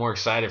not have been more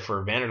excited for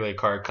a Vanderlei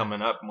card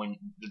coming up when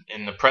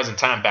in the present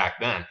time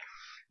back then.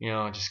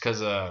 Just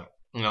because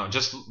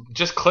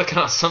just clicking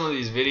on some of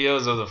these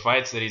videos of the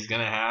fights that he's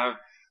gonna have.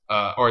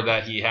 Or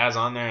that he has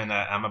on there and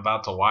that I'm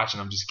about to watch,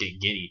 and I'm just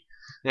getting giddy.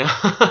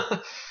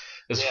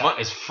 It's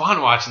fun. It's fun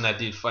watching that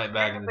dude fight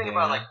back in the day. Think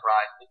about like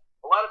Pride.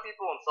 A lot of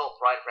people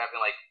insult Pride for having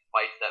like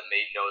fights that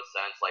made no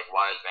sense. Like,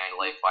 why is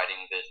Vanderlei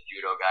fighting this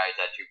judo guy? He's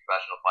had 2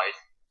 professional fights.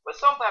 But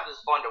sometimes it's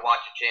fun to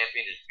watch a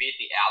champion just beat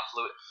the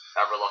absolute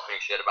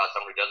ever-loving shit about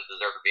someone who doesn't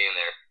deserve to be in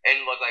there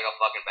and look like a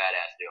fucking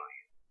badass doing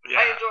it.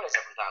 Yeah. I enjoy it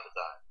from time to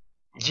time.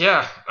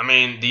 Yeah, I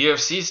mean, the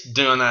UFC's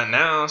doing that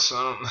now,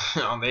 so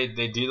they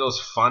do those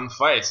fun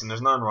fights, and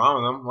there's nothing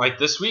wrong with them. Like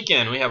this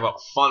weekend, we have a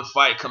fun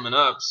fight coming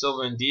up,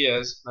 Silva and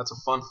Diaz. That's a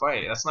fun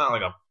fight. That's not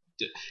like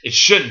it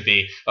shouldn't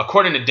be.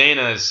 According to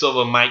Dana,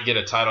 Silva might get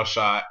a title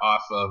shot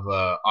off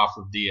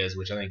of Diaz,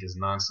 which I think is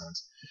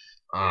nonsense.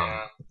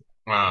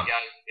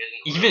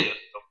 Even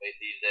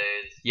these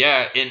days.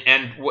 Yeah,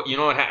 and what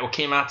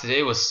came out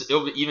today was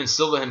even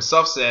Silva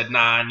himself said, "Nah,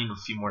 I need a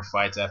few more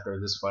fights after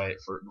this fight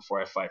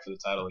before I fight for the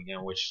title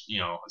again," which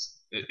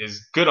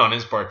is good on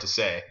his part to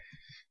say.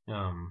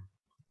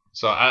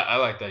 So I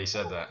like that he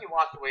said that. I don't think he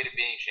wants to wait to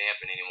being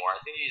champion anymore.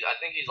 I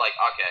think he's like,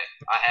 okay,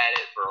 I had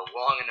it for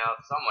long enough.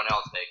 Someone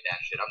else take that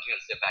shit. I'm just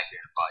gonna sit back here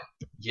and fight.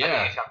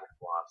 Yeah.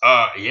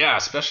 Yeah,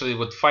 especially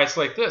with fights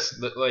like this.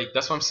 Like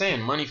that's what I'm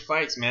saying. Money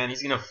fights, man.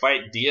 He's gonna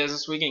fight Diaz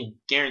this weekend.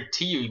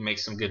 Guarantee you he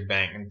makes some good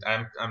bank. And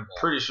I'm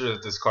pretty sure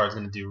that this card's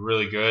gonna do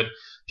really good.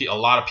 A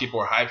lot of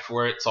people are hyped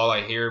for it. It's all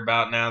I hear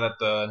about now that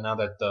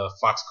the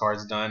Fox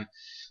card's done.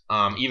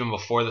 Even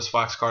before this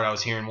Fox card, I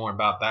was hearing more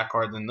about that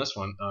card than this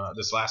one,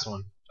 this last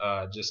one,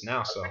 just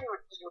now. So. I think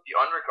what the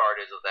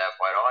undercard is of that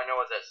fight. All I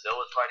know is that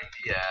Silla's fighting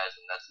Diaz,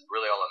 and that's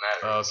really all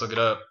that matters. Let's look it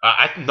up.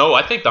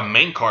 I think the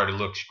main card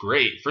looks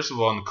great. First of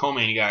all, in the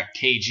co-main, you got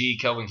KG,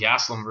 Kelvin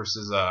Gastelum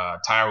versus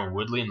Tyron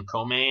Woodley in the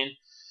co-main.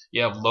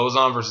 You have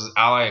Lozon versus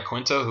Ali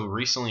Aquinta, who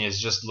recently has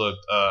just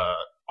looked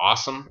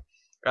awesome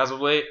as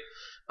of late.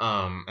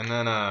 And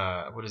then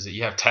what is it?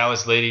 You have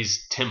Talus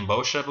Ladies, Tim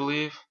Bosch, I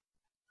believe.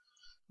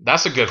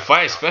 That's a good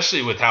fight,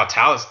 especially with how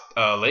Talus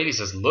Ladies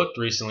has looked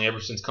recently ever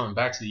since coming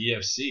back to the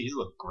UFC. He's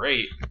looked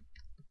great.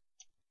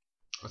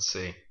 Let's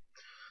see.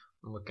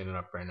 I'm looking it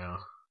up right now.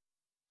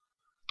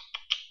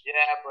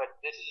 Yeah, but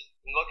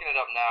I'm looking it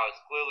up now.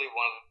 It's clearly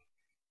one of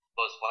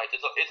those fights.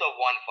 It's a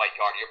one-fight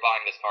card. You're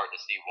buying this card to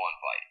see one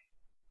fight.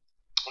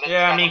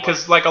 Yeah, I mean,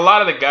 because like a lot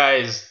of the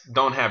guys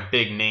don't have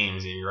big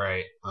names,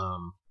 right?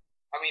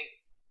 I mean,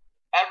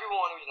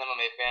 everyone who's an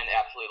MMA fan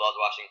absolutely loves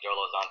watching Joe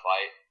Lozon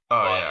fight.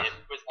 Oh, but yeah. if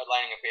he was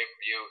headlining a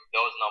pay-per-view,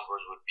 those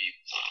numbers would be...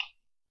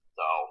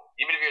 So,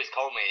 even if he was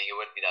co-maining, it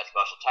wouldn't be that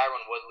special.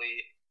 Tyron Woodley,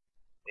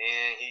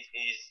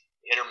 he's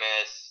hit or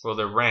miss. Well,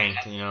 they're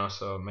ranked,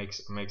 so it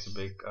makes a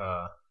big...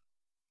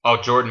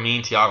 Jordan Mean,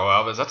 Thiago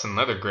Alves. That's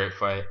another great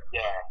fight.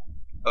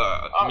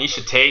 Yeah.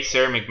 Misha Tate,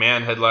 Sarah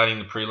McMahon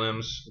headlining the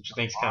prelims, which I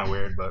think is kind of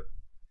weird, but...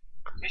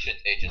 Misha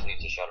Tate just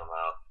needs to shut her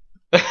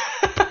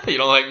mouth. You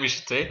don't like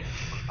Misha Tate?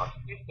 She's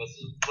a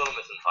little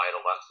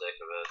misentitled. I'm sick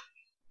of it.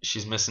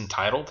 She's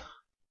misentitled?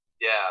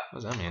 Yeah.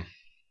 What does that mean?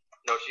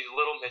 No, she's a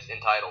little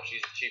misentitled.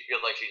 She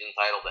feels like she's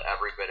entitled to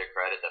every bit of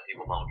credit that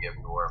people don't give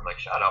to her. I'm like,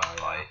 shut up,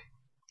 fight.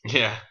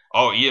 Yeah.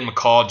 Oh, Ian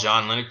McCall,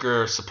 John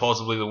Lineker,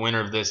 supposedly the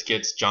winner of this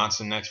gets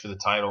Johnson next for the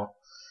title.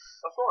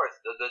 Of course.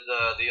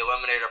 The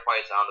Eliminator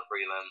fight's on the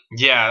prelim.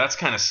 Yeah, that's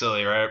kind of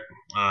silly, right?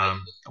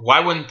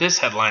 Why wouldn't this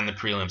headline the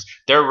prelims?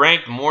 They're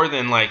ranked more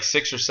than like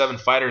 6 or 7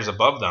 fighters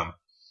above them.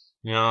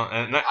 And I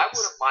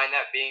wouldn't mind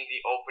that being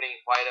the opening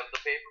fight of the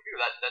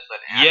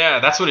pay-per-view. Yeah,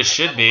 that's what it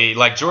should be.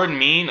 Like Jordan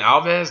Mean,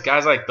 Alves,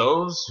 guys like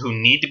those who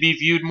need to be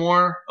viewed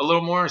a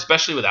little more,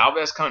 especially with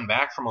Alves coming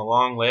back from a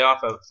long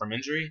layoff from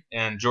injury,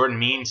 and Jordan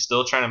Mean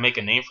still trying to make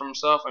a name for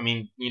himself. I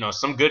mean,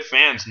 some good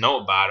fans know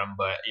about him,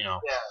 but Yeah.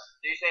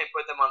 So you're saying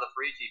put them on the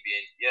free TV?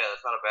 Yeah,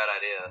 that's not a bad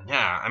idea.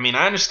 Yeah, I mean,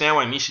 I understand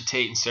why Misha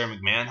Tate and Sarah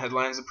McMahon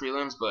headlines the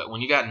prelims, but when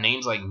you got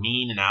names like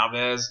Mean and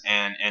Alves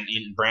and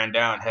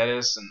Brandao and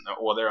Hedis,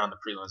 they're on the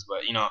prelims,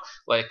 but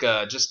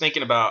just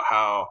thinking about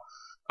how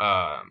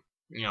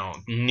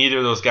neither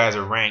of those guys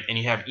are ranked, and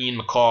you have Ian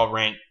McCall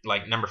ranked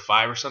like number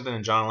 5 or something,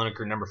 and John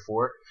Lineker number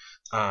 4.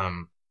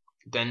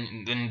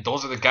 Then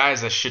those are the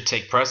guys that should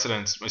take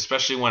precedence,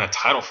 especially when a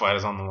title fight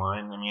is on the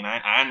line. I mean,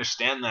 I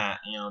understand that,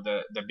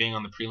 that being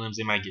on the prelims,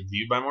 they might get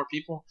viewed by more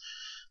people.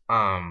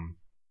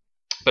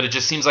 But it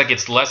just seems like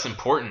it's less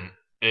important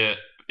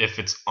if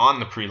it's on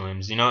the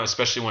prelims,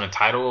 especially when a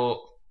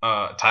title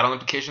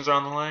implications are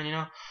on the line,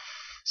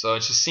 So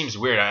it just seems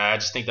weird. I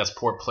just think that's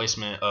poor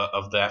placement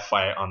of that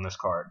fight on this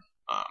card.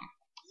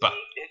 But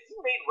Has he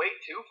made weight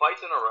 2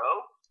 fights in a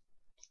row?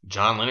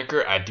 John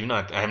Lineker, I do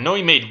not. I know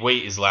he made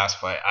weight his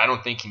last fight. I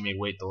don't think he made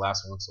weight the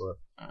last one. So.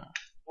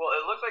 Well,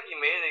 it looks like he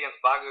made it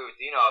against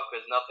Bagutinov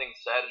because nothing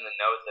said in the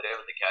notes that it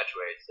was the catch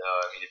weight. So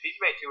I mean, if he's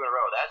made 2 in a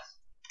row,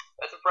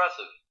 that's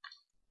impressive.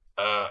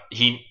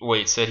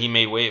 Said he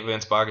made weight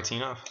against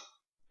Bagutinov?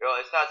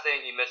 Well, it's not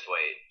saying he missed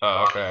weight.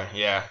 Oh, okay,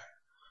 yeah.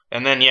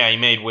 And then he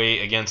made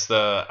weight against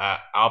the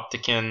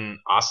Optican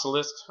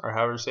Oscillist, or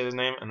however you say his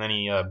name, and then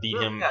he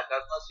beat him. Yeah,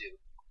 God bless you.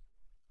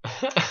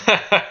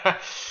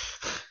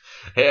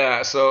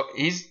 Yeah, so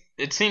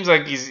it seems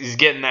like he's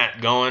getting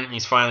that going.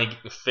 He's finally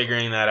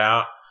figuring that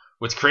out.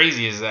 What's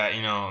crazy is that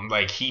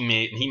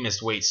he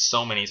missed weight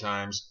so many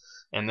times,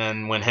 and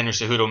then when Henry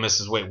Cejudo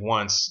misses weight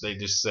once, they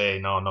just say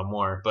no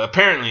more. But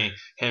apparently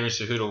Henry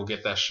Cejudo will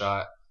get that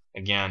shot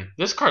again.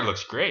 This card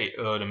looks great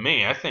to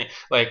me. I think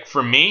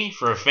for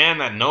a fan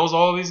that knows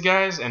all of these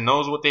guys and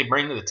knows what they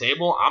bring to the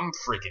table, I'm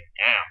freaking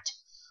amped.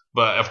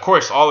 But of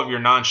course, all of your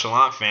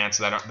nonchalant fans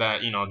that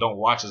don't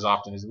watch as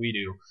often as we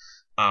do,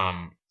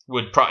 are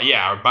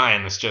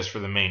buying this just for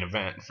the main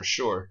event for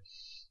sure.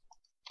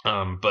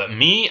 But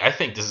me, I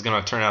think this is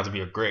gonna turn out to be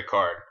a great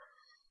card.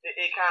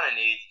 It kind of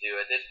needs to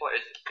at this point.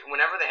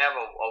 Whenever they have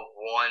a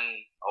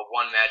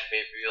one match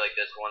pay per view like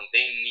this one,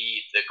 they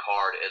need the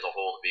card as a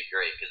whole to be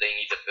great because they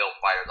need to build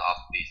fighters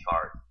off of these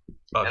cards.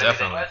 Oh,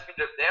 definitely.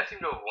 They have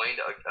seemed to have waned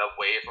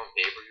away from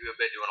pay per view a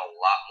bit, doing a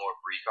lot more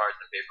free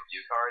cards than pay per view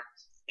cards.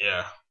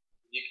 Yeah.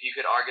 You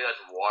could argue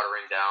that's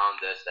watering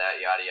down this, that,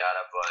 yada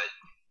yada, but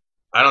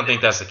I don't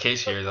think that's the case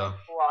here though.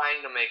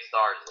 Trying to make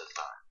stars this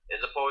time, as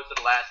opposed to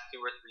the last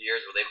 2 or 3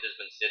 years where they've just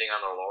been sitting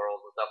on their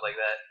laurels and stuff like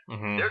that.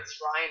 Mm-hmm. They're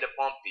trying to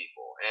pump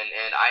people,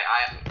 and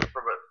I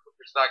from a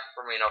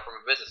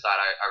business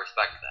side, I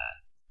respect that.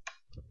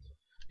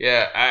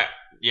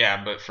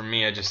 Yeah, but for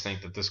me, I just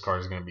think that this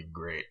card is going to be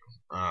great.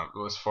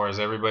 As far as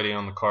everybody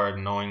on the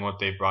card knowing what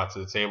they brought to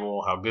the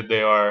table, how good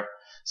they are,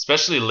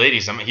 especially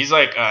ladies. I mean, he's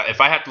like,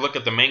 if I have to look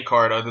at the main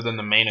card other than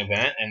the main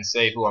event and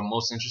say who I'm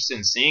most interested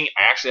in seeing,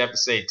 I actually have to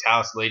say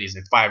Talis ladies.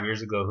 And 5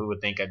 years ago, who would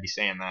think I'd be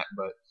saying that?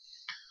 But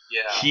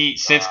yeah,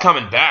 since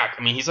coming back,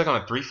 I mean, he's like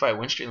on a 3-fight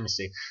win streak. Let me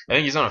see. I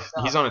think he's on a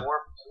 4 wins on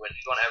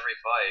every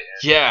fight.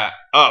 Yeah.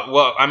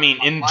 Well, I mean,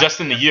 in the UFC. What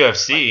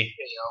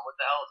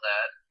the hell is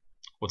that?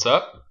 What's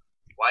up?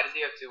 Why does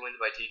he have 2 wins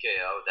by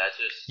TKO? That's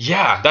just...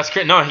 Yeah, that's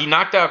great. No, he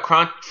knocked out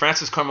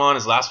Francis Carmon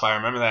his last fight. I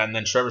remember that. And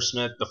then Trevor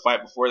Smith the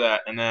fight before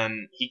that. And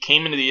then he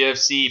came into the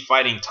UFC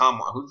fighting Tom...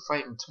 Who did he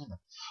fight in between them?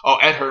 Oh,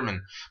 Ed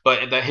Herman.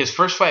 But his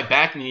first fight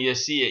back in the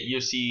UFC at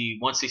UFC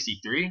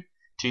 163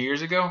 2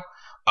 years ago,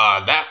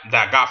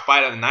 that got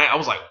fight of the night. I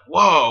was like,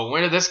 whoa,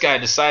 when did this guy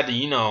decide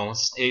to,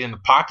 stay in the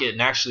pocket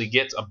and actually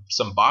get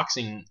some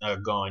boxing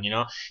going,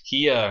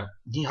 He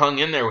hung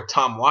in there with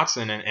Tom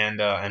Watson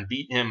and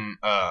beat him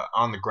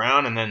on the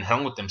ground and then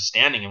hung with him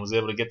standing and was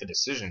able to get the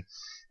decision.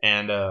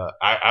 And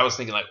I was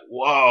thinking like,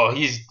 whoa,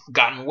 he's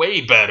gotten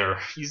way better.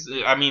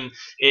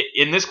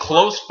 In this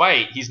close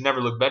fight, he's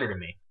never looked better to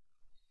me.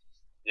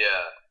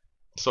 Yeah.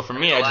 So for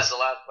me, the last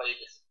fight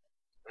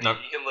No.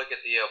 You can look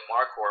at the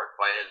Marquardt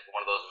fight as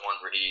one of those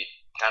ones where he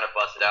kind of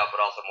busted out, but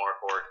also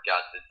Marquardt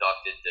got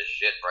deducted to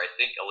shit for, I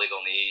think,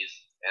 illegal knees,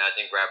 and I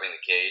think grabbing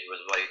the cage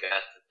was what he got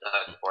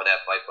before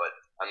that fight. But,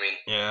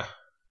 yeah.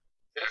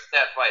 Just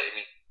that fight.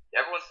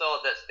 Everyone still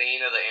has that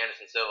stain of the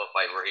Anderson Silva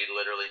fight where he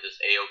literally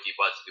just Aoki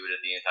butt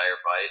scooted the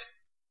entire fight.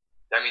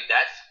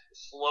 That's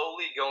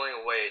slowly going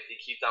away as he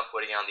keeps on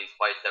putting on these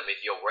fights that make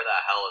you go, where the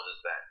hell has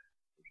this been?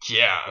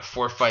 Yeah,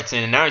 4 fights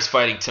in, and now he's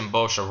fighting Tim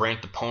Bosch, a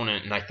ranked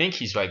opponent, and I think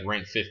he's like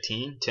ranked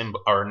 15. Tim.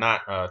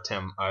 I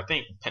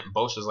think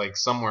Bosch is like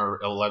somewhere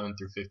 11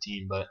 through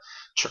 15, but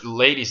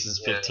ladies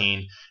is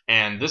 15,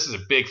 and this is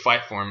a big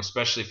fight for him,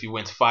 especially if he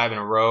wins 5 in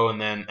a row,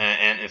 and then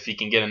and if he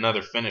can get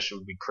another finish, it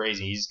would be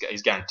crazy.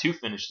 He's gotten 2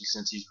 finishes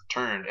since he's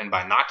returned, and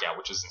by knockout,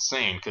 which is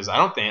insane because I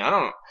don't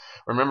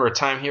remember a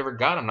time he ever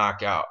got a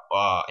knockout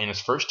in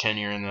his first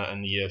tenure in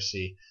the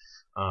UFC.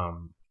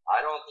 I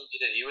don't think he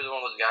did. He was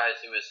one of those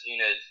guys who was seen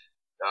as,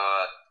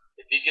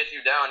 if he gets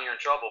you down, you're in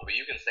trouble, but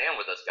you can stand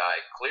with this guy.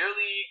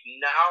 Clearly,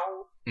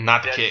 now...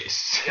 Not the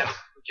case. You gotta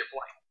pick your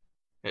point.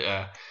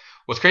 Yeah.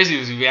 What's crazy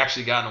is we've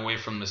actually gotten away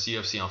from the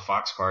UFC on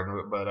Fox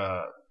card, but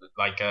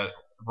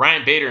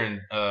Ryan Bader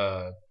and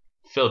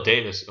Phil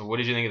Davis, what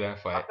did you think of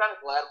that fight? I'm kind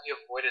of glad we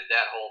avoided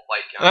that whole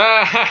fight.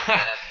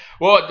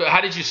 Well,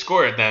 how did you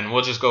score it then?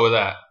 We'll just go with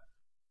that.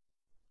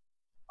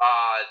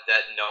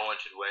 That no one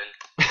should win.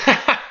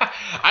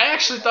 I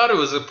actually thought it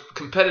was a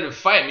competitive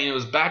fight. It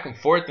was back and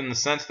forth in the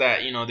sense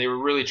that they were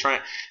really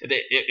trying.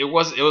 It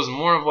was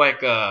more of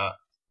like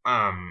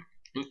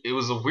it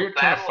was a weird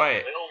kind of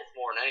fight.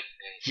 More than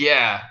anything.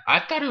 Yeah,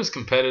 I thought it was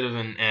competitive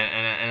and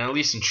at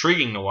least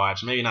intriguing to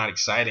watch. Maybe not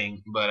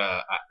exciting, but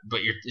I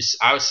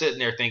was sitting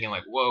there thinking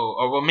like, whoa.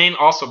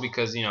 Also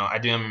because I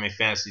do MMA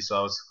fantasy, so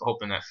I was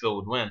hoping that Phil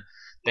would win.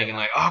 Thinking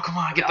like, oh come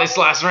on, get this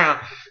last round.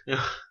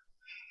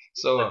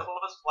 So it's a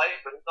close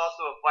fight, but it's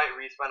also a fight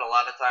where you spend a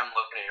lot of time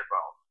looking at your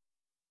phone.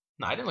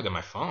 No, I didn't look at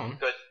my phone.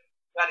 Because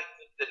kind of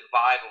get the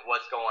vibe of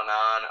what's going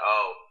on.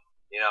 Oh,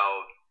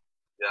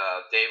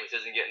 Davis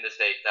isn't getting the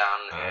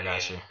takedown, I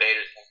got you.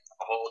 Bader's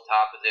a whole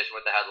top position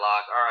with the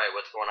headlock. All right,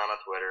 what's going on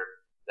Twitter?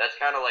 That's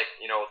kind of like,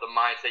 the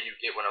mindset you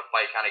get when a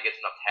fight kind of gets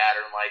in a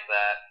pattern like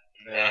that,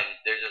 and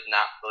there's just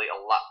not really a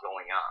lot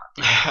going on.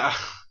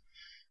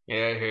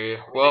 Yeah, I hear you.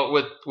 Well,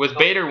 with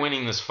Bader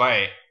winning this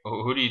fight,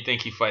 who do you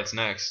think he fights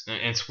next?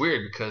 And it's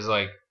weird because,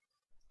 like,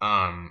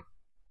 I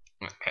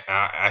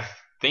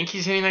think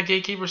he's hitting that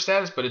gatekeeper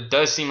status, but it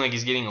does seem like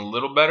he's getting a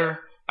little better.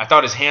 I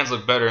thought his hands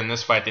looked better in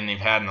this fight than they've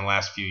had in the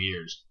last few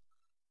years.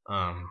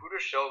 Who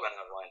does Shogun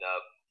have lined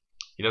up?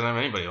 He doesn't have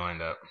anybody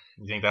lined up.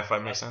 You think that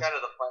fight makes sense? That's kind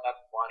of the fight I've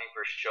been wanting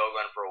for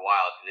Shogun for a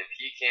while, because if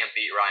he can't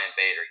beat Ryan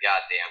Bader,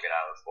 goddamn, get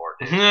out of the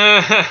sport, dude.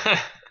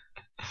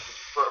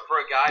 for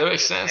a guy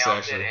who's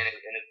talented and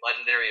as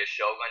legendary as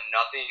Shogun,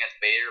 nothing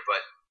against Bader, but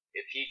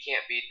if he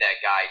can't beat that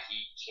guy,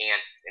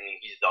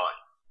 he's done.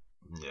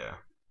 Yeah.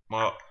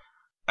 Well,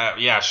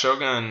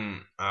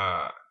 Shogun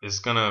is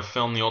gonna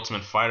film The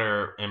Ultimate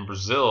Fighter in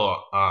Brazil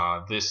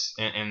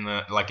in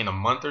a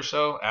month or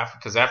so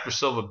because after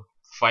Silva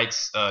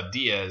fights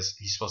Diaz,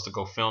 he's supposed to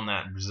go film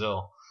that in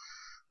Brazil.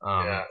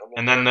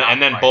 And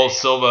then both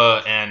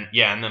Silva and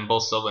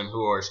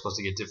Hu are supposed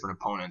to get different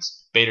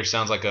opponents. Bader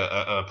sounds like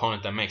a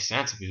opponent that makes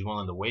sense if he's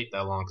willing to wait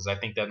that long, because I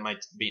think that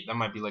might be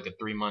like a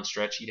 3-month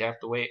stretch he'd have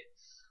to wait.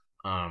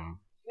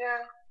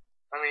 Yeah,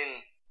 I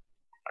mean,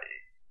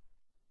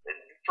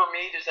 for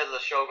me, just as a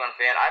Shogun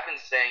fan, I've been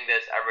saying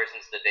this ever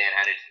since the Dan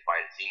Henderson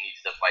fight. He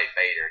needs to fight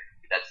Bader.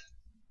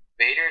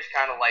 Bader's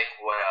kind of like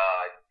what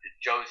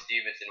Joe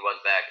Stevenson was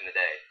back in the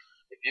day.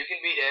 If you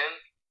can beat him,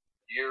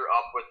 you're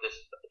up with the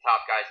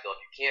top guy still.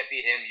 If you can't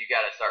beat him, you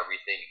got to start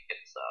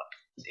rethinking stuff.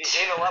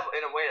 In a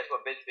way, that's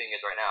what Bisping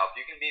is right now. If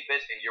you can beat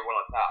Bisping, you're one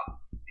on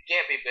top. If you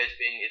can't beat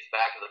Bisping, it's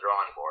back to the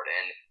drawing board.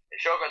 And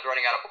Shogun's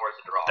running out of boards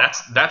to draw.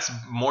 That's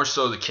more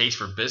so the case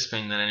for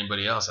Bisping than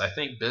anybody else. I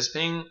think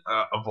Bisping,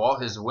 of all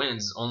his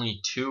wins,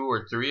 only 2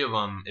 or 3 of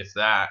them, if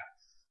that.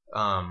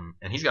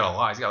 And he's got a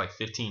lot. He's got like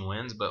 15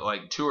 wins, but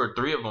like 2 or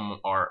 3 of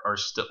them are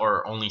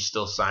only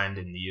still signed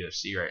in the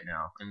UFC right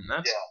now, and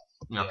that's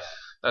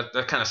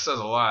that kind of says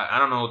a lot. I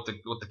don't know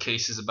what the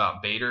case is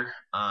about Bader,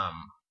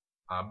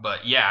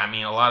 but yeah, I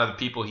mean, a lot of the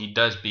people he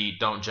does beat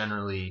don't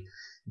generally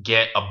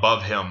get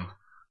above him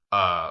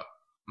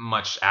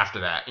much after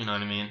that. You know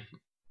what I mean?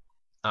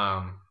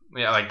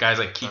 Like guys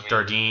like Keith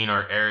Jardine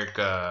or Eric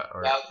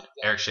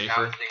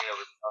Schaefer.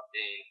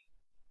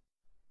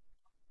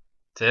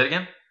 Say it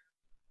again.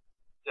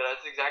 So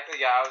that's exactly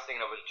the guy I was thinking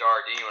of was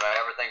Jardine. When I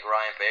ever think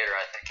Ryan Bader,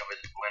 I think of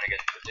his wins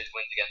against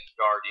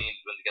Jardine,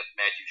 wins against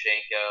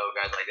Matyushenko,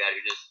 guys like that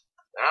who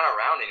they're not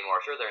around anymore.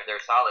 Sure,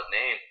 they're solid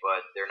names,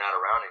 but they're not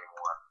around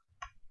anymore.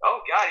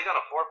 Oh God, he's on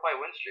a 4-fight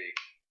win streak.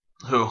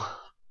 Who?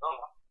 Oh.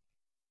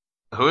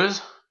 Who is?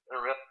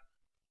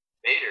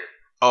 Bader.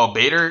 Oh,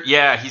 Bader?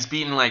 Yeah, he's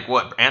beaten like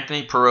what?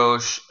 Anthony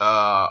Perosh,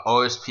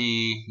 OSP.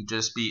 He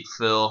just beat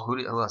Phil. Who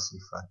else did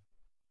he fight?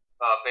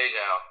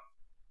 Beijao.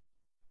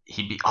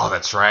 He beat. Oh,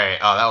 that's right.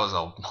 Oh, that was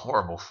a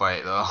horrible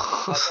fight, though.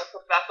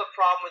 That's the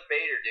problem with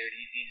Bader, dude.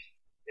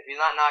 If he's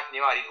not knocking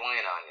you out, he's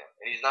laying on you,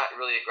 and he's not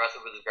really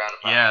aggressive with his ground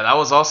and pound. Yeah, that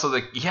was also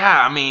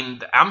I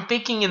mean, I'm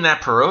thinking in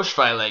that Perosh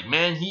fight, like,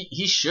 man,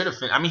 he should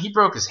have. I mean, he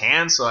broke his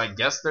hand, so I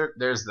guess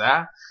there's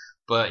that.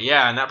 But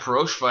yeah, in that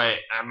Perosh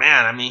fight,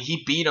 man, I mean,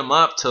 he beat him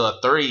up to a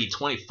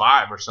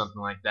 30-25 or something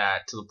like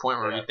that, to the point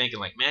where you're thinking,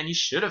 like, man, you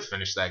should have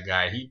finished that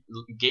guy. He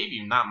gave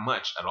you not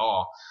much at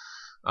all.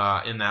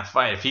 In that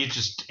fight, if he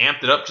just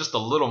amped it up just a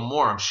little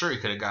more, I'm sure he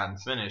could have gotten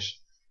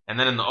finished. And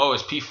then in the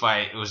OSP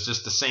fight, it was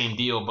just the same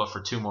deal, but for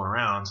 2 more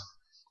rounds,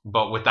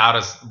 but with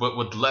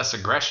less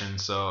aggression.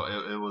 So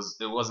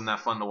it wasn't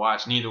that fun to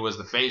watch. Neither was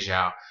the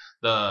Feijao.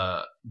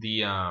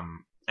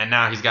 And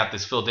now he's got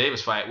this Phil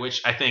Davis fight,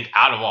 which I think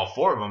out of all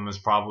 4 of them is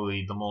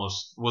probably the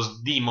most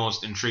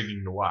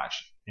intriguing to watch.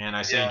 And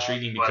I say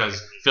intriguing because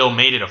Phil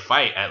made it a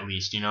fight, at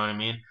least. You know what I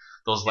mean?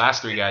 Those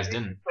last 3 guys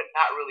didn't. But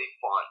not really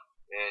fun.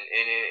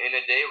 And in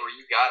a day where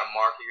you got to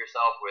market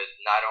yourself with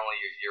not only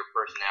your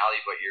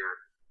personality, but your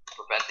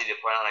propensity to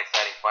put on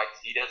exciting fights,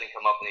 he doesn't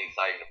come up in the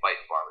exciting to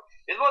fight department.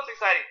 His most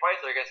exciting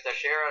fights are against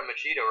Teixeira and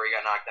Machida, where he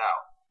got knocked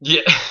out.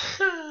 Yeah.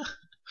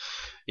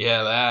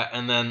 Yeah, that.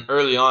 And then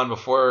early on,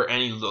 before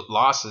any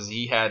losses,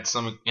 he had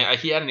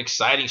an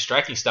exciting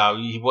striking style.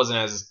 He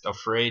wasn't as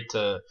afraid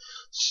to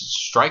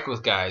strike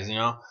with guys, you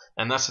know?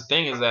 And that's the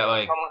thing is that,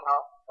 like...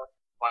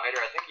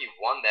 Fighter, I think he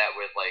won that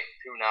with, like,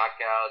 2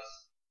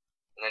 knockouts.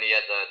 And then he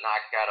had the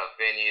knockout of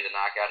Vinny, the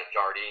knockout of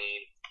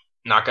Jardine.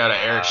 Knockout of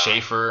Eric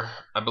Schaefer,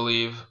 I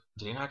believe.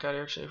 Did he knock out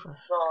Eric Schaefer?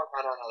 No,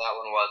 I don't know. That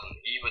one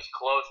wasn't. He was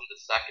close in the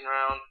 2nd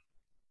round,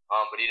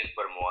 but he didn't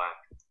put him away.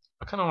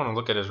 I kind of want to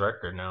look at his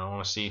record now. I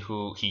want to see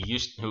who he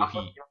used. Right now,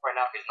 he's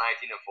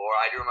 19-4.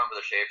 I do remember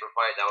the Schaefer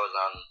fight. That was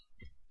on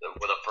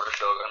with the first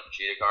Shogun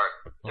Cheetah card.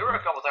 There were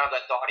a couple times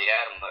I thought he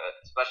had him,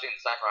 especially in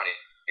the 2nd round.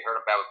 He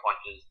hurt him bad with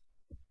punches.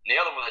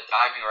 Nailed him with a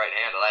diving right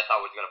hand that I thought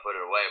was going to put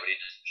it away, but he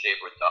just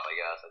Schaefer was tough, I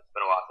guess. It's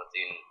been a while since I've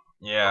seen.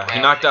 Yeah, he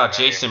knocked out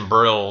Jason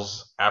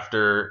Brills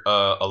after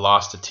a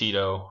loss to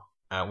Tito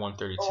at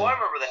 132. Oh, I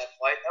remember that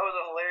fight. That was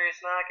a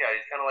hilarious knockout.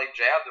 He kind of like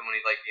jabbed him when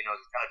he like he's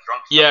kind of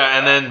drunk. Yeah,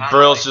 and then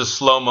Brill's just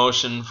slow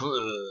motion.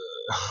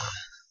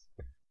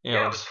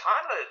 Yeah, it was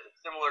kind of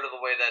similar to the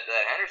way that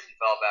Henderson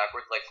fell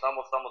backwards, like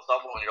stumble,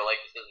 and your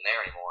leg just isn't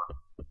there anymore.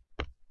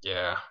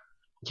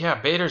 Yeah,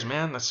 Bader's,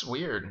 man, that's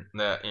weird.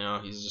 That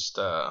he's just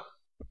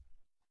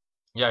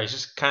he's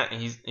just kind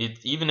of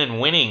even in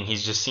winning, he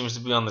just seems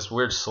to be on this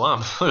weird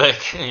slump.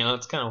 Like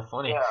it's kind of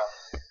funny. Yeah,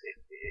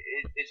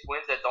 it's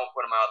wins that don't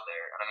put him out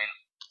there. And I mean,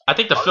 I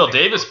think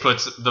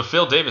the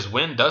Phil Davis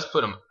win does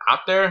put him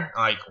out there.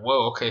 Like,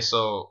 whoa, okay,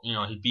 so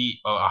he beat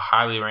a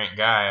highly ranked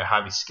guy, a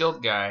highly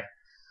skilled guy.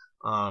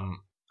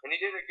 And he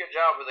did a good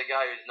job with a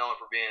guy who's known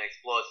for being an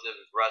explosive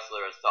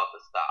wrestler and tough to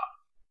stop.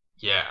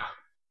 Yeah,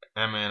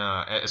 I mean,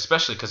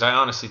 especially because I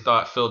honestly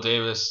thought Phil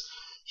Davis,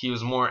 he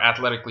was more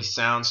athletically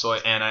sound. So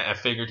I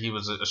figured he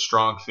was a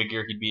strong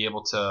figure. He'd be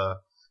able to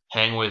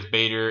hang with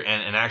Bader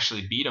and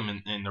actually beat him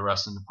in the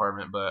wrestling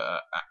department.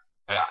 But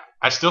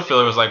I still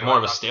feel it was like more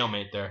of a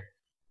stalemate there.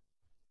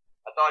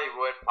 I thought he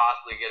would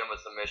possibly get him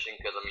a submission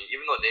because, I mean,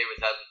 even though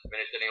Davis hasn't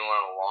finished anyone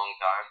in a long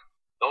time,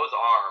 those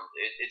arms,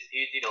 it's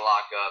easy to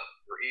lock up,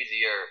 or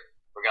easier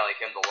for a guy like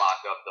him to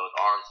lock up those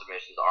arm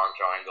submissions, arm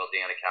triangles,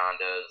 the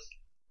anacondas,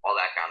 all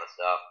that kind of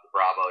stuff, the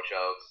Bravo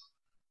chokes.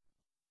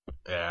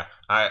 Yeah,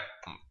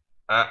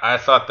 I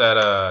thought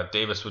that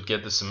Davis would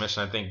get the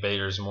submission. I think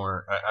Bader's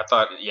more. I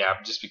thought,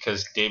 just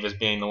because Davis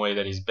being the way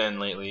that he's been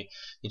lately,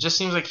 it just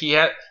seems like he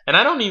had. And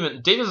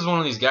Davis is one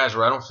of these guys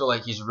where I don't feel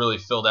like he's really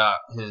filled out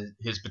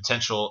his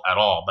potential at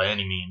all by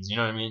any means. You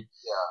know what I mean?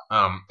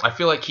 Yeah. I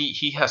feel like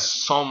he has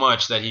so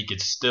much that he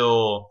could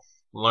still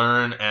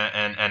learn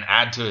and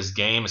add to his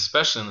game,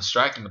 especially in the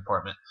striking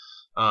department.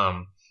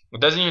 It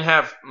doesn't even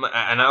have.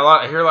 And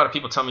I hear a lot of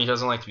people tell me he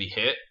doesn't like to be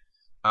hit.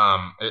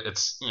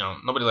 It's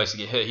nobody likes to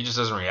get hit. He just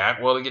doesn't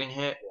react well to getting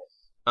hit.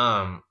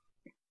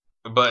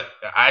 But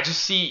I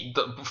just see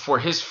for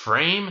his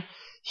frame,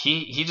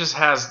 he just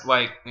has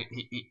like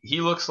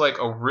he looks like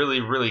a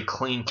really, really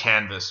clean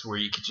canvas where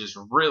you could just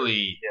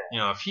really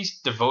if he's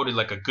devoted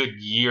like a good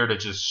year to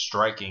just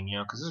striking,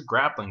 because his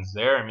grappling's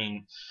there. I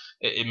mean,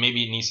 it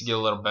maybe it needs to get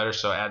a little better,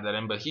 so add that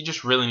in. But he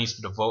just really needs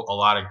to devote a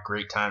lot of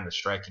great time to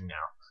striking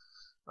now.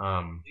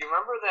 Do you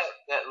remember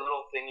that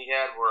little thing he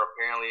had where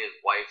apparently his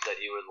wife said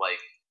he was like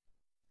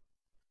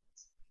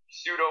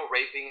pseudo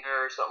raping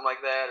her or something like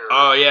that?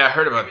 Oh yeah, I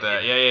heard about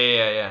that.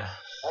 Yeah.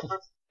 Ever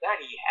since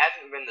then, he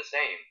hasn't been the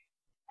same.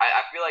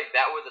 I feel like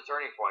that was a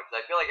turning point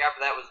because I feel like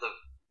after that was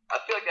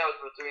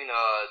between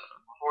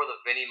before the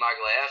Vinny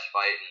Magalhaes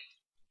fight. And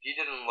he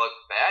didn't look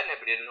bad in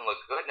it, but he didn't look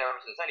good. And ever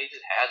since then, he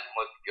just hasn't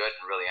looked good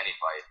in really any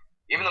fight.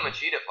 Even the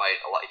Machida fight,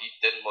 he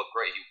didn't look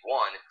great. He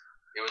won.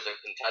 It was a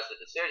contested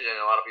decision,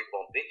 and a lot of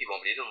people don't think he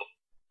won, but he didn't look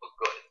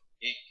good.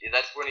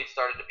 That's when he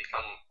started to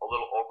become a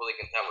little overly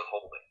content with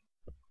holding.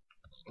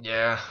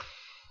 Yeah.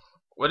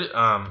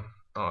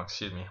 Oh,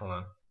 excuse me.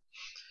 Hold on.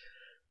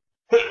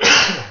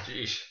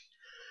 Jeez.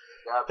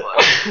 God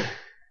bless you.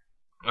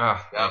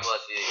 God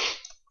bless you.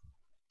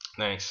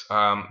 Thanks.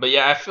 But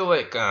yeah, I feel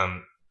like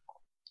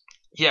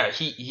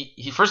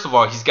he first of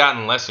all, he's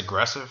gotten less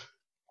aggressive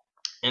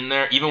in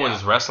there, even with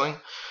his wrestling.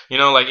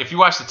 Like if you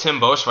watch the Tim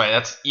Bosch fight,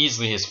 that's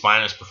easily his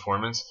finest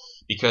performance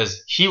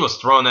because he was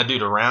throwing that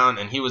dude around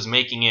and he was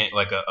making it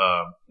like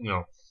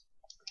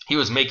he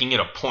was making it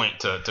a point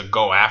to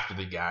go after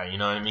the guy. You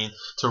know what I mean?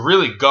 To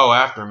really go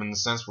after him in the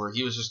sense where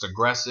he was just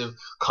aggressive,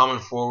 coming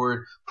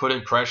forward,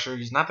 putting pressure.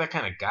 He's not that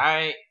kind of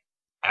guy.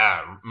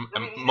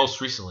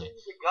 Most recently.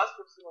 He's a Gus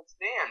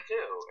stand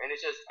too, and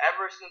it's just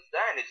ever since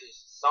then, it's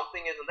just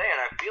something isn't there.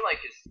 And I feel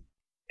like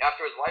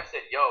after his wife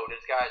said, "Yo,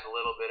 this guy's a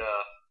little bit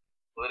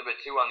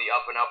too on the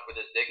up and up with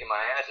his dick in my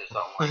ass" or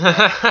something like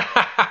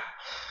that.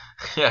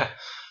 Yeah,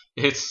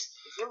 it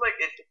seems like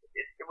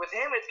with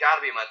him, it's got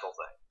to be a mental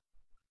thing.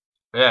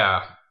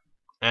 Yeah,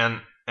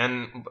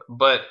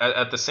 but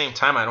at the same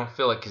time, I don't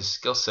feel like his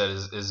skill set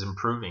is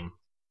improving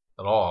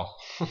at all.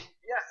 Yeah,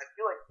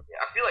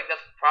 I feel like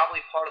that's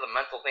probably part of the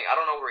mental thing. I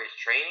don't know where he's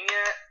training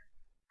at.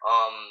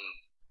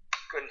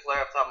 Couldn't say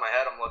off the top of my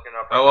head. I'm looking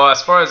up. Oh well,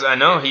 as far as I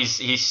know, he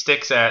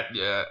sticks at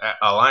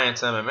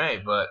Alliance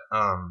MMA, but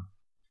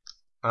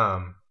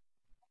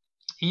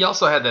he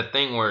also had that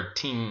thing where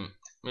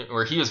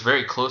he was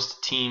very close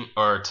to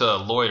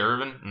Lloyd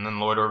Irvin, and then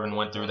Lloyd Irvin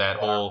went through that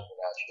whole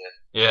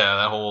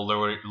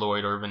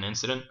Lloyd Irvin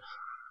incident.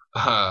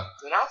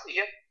 And honestly, he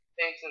hasn't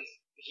been since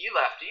he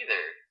left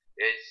either.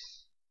 It's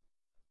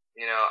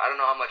I don't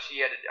know how much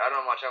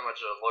how much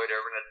Lloyd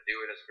Irvin had to do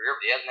in his career,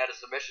 but he hasn't had a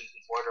submission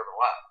since Lloyd Irvin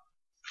left.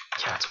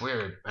 Yeah, it's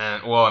weird.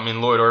 And well, I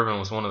mean, Lloyd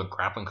Irvin was one of the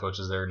grappling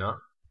coaches there, no?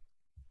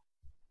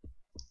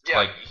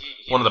 Yeah, like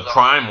he one of the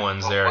prime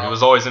ones there. He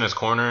was always in his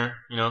corner,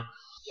 Yeah,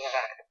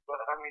 but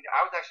I mean,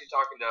 I was actually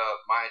talking to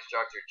my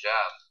instructor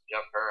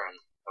Jeff Curran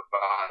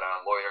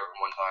about Lloyd Irvin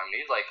one time, and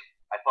he's like,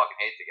 "I fucking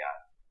hate the guy."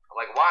 I'm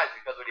like, "Why?" It's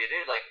because what he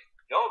did. He's like,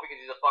 "No, because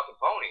he's a fucking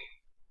pony.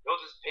 He'll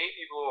just pay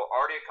people who are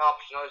already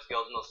accomplished other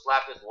skills, and they'll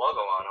slap his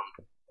logo on them,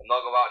 and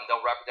they'll go out and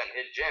they'll represent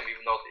his gym,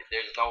 even though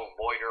there's no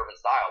Lloyd Irvin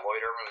style.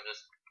 Lloyd Irvin was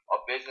just a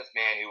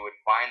businessman who would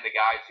find the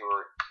guys who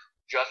were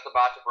just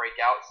about to break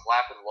out,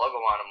 slap his logo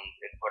on them,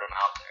 and put them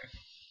out there.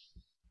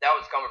 That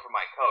was coming from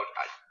my coach.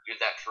 Is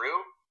that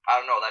true?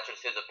 I don't know. That's just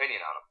his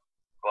opinion on him.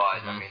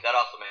 But, I mean, that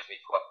also makes me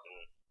question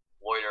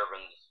Lloyd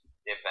Irvin's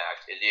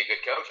impact. Is he a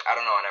good coach? I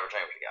don't know. I never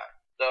trained with the guy.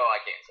 So I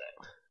can't say.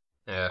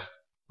 Yeah.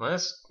 Well,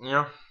 that's,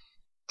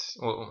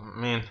 well, I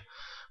mean,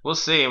 we'll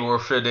see where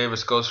Phil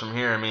Davis goes from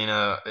here. I mean,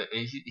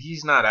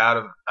 he's not out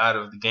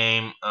of the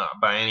game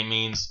by any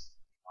means.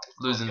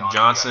 Losing to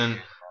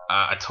Johnson,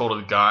 I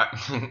totally got,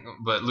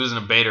 but losing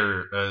to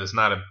Bader is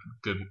not a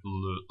good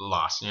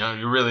loss. He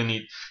really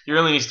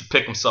needs to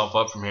pick himself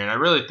up from here, and I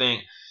really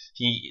think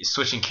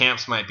switching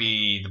camps might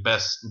be the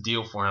best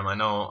deal for him. I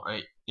know,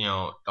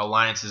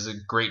 Alliance is a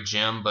great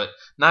gym, but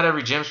not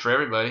every gym's for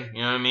everybody.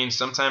 You know what I mean?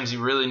 Sometimes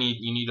you really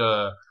need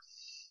to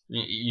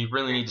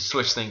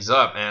switch things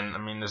up, and I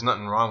mean, there's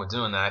nothing wrong with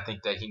doing that. I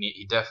think that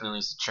he definitely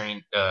needs to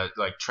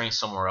train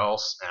somewhere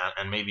else,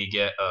 and maybe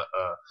get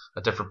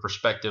a different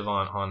perspective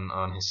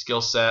on his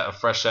skill set, a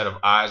fresh set of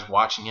eyes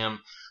watching him,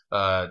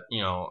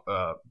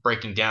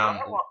 breaking down.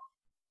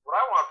 What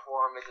I want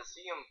for him is to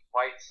see him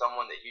fight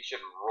someone that he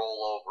should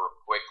roll over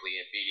quickly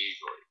and beat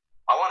easily.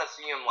 I want to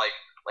see him like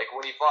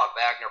when he fought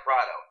Wagner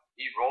Prado.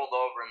 He rolled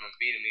over him and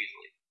beat him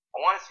easily. I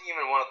want to see him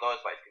in one of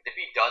those fights, because if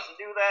he doesn't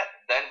do that,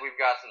 then we've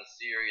got some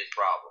serious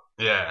problems.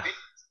 Yeah. If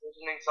he's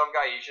positioning some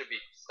guy, you should be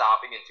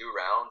stopping in 2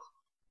 rounds.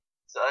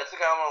 So that's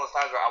kind of one of those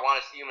times where I want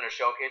to see him in a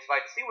showcase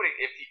fight, see what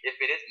if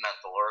it is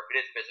mental or if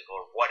it is physical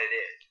or what it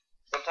is.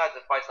 Sometimes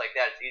in fights like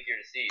that, it's easier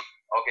to see,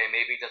 okay,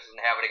 maybe he just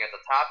doesn't have it against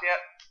the top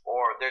yet,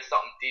 or there's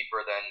something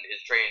deeper than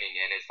his training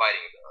and his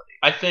fighting ability.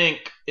 I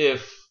think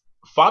if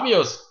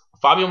Fabio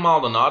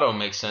Maldonado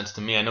makes sense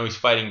to me. I know he's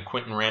fighting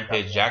Quentin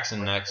Rampage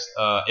Jackson next.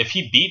 If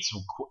he beats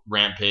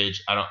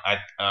Rampage,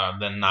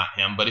 then not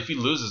him. But if he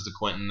loses to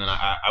Quentin, then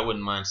I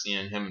wouldn't mind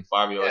seeing him and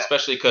Fabio,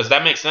 especially because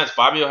that makes sense.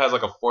 Fabio has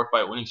like a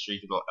 4-fight winning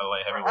streak at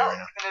light heavyweight right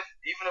now.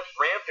 Even if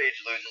Rampage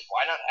loses,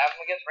 why not have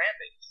him against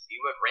Rampage? See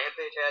what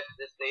Rampage had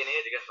this day and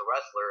age against a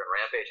wrestler, and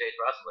Rampage hates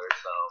wrestlers,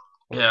 so.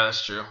 Yeah,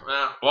 that's true.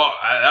 Yeah, well,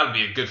 that would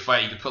be a good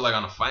fight. You could put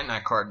on a fight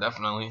night card,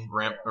 definitely.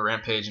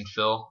 Rampage and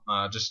Phil.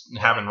 Just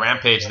having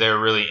Rampage there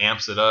really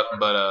amps it up.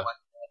 But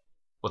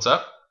what's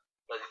up?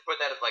 Put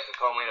that as a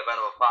co-main event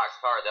of a Fox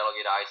card. That'll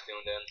get eyes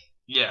tuned in.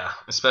 Yeah,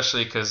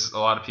 especially because a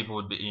lot of people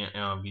would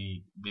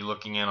be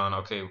looking in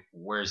on, okay,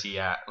 where's he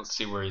at? Let's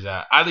see where he's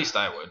at. At least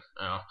I would.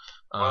 Well,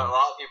 a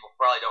lot of people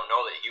probably don't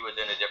know that he was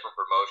in a different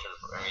promotion.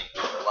 I mean,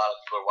 a lot of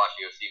people who watch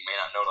UFC may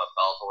not know that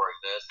Bellator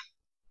exists.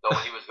 So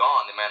when he was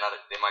gone, they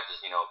might just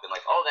been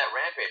like, oh, that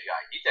Rampage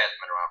guy, he hasn't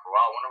been around for a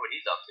while. I wonder what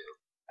he's up to.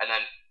 And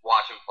then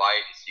watch him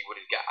fight and see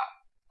what he's got.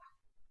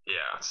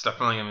 Yeah, it's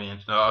definitely gonna be,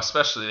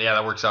 especially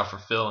that works out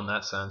for Phil in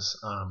that sense.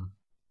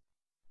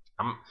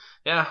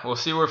 We'll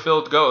see where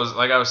Phil goes.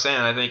 Like I was saying,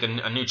 I think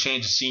a new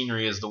change of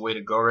scenery is the way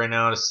to go right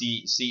now to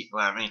see.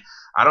 I mean,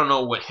 I don't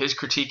know what his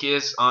critique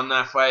is on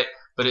that fight,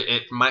 but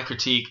my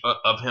critique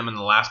of him in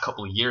the last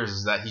couple of years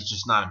is that he's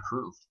just not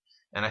improved.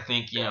 And I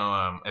think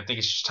I think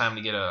it's just time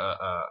to get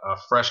a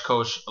fresh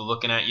coach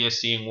looking at you,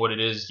 seeing what it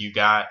is you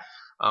got,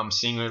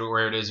 seeing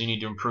where it is you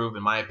need to improve.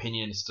 In my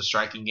opinion, it's the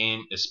striking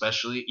game,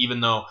 especially.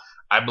 Even though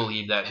I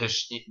believe that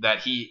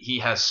he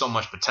has so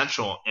much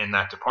potential in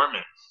that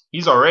department.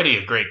 He's already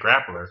a great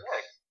grappler,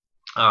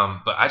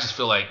 but I just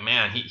feel like,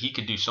 man, he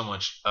could do so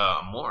much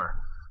more.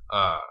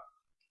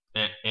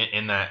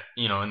 In that,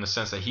 in the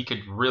sense that he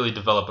could really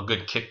develop a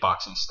good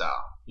kickboxing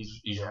style.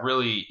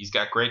 He's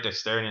got great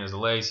dexterity in his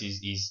legs.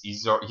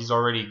 He's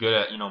already good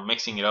at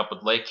mixing it up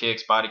with leg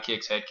kicks, body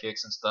kicks, head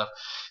kicks, and stuff.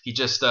 He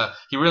just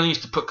he really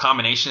needs to put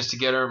combinations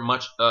together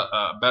much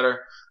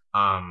better. Sit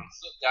down on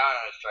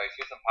his strikes,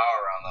 get some power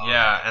around those.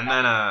 Yeah, and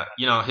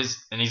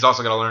then he's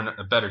also got to learn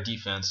a better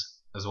defense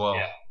as well.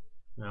 Yeah.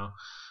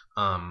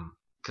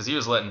 Because he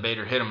was letting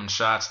Bader hit him in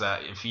shots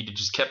that if he'd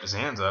just kept his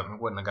hands up, he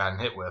wouldn't have gotten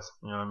hit with.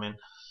 You know what I mean?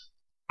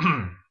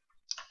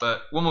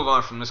 But we'll move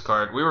on from this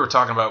card. We were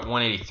talking about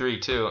 183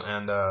 too,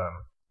 and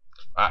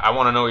I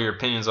want to know your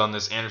opinions on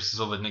this Anderson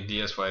Silva Nick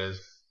Diaz fight.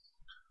 That's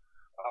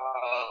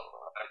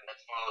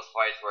one of those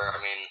fights where, I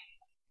mean,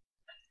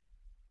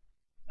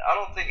 I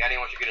don't think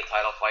anyone should get a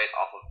title fight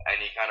off of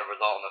any kind of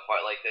result in a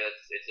fight like this.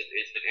 It's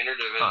an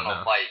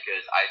interdivisional fight,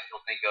 because I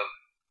still think of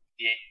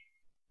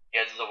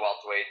Diaz as a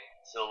welterweight.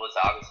 Silva's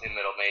obviously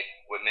middleweight.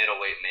 With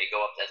middleweight, may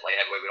go up to light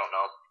heavyweight. We don't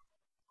know.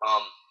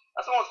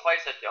 That's one of those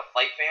fights that a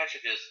fight fan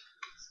should just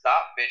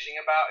stop bitching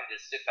about and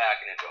just sit back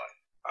and enjoy.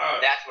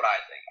 That's what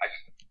I think.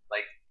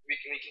 We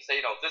can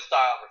say, this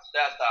style versus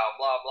that style,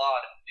 blah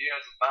blah.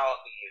 Diaz's mouth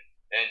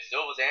and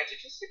Silva's answer.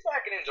 Just sit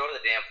back and enjoy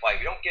the damn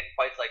fight. We don't get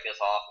fights like this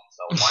often,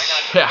 so why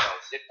not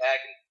sit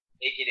back and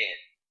take it in?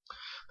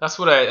 That's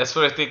what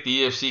I think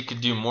the UFC could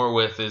do more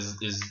with is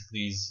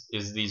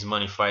these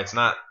money fights.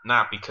 Not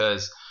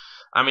because,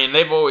 I mean,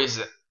 they've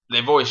always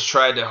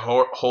tried to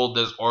hold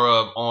this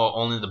aura of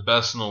only the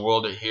best in the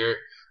world are here.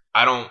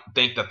 I don't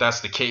think that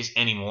that's the case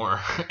anymore.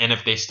 And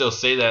if they still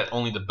say that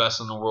only the best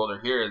in the world are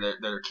here,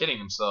 they're kidding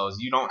themselves.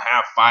 You don't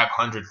have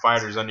 500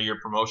 fighters under your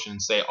promotion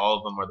and say all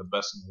of them are the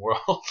best in the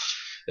world.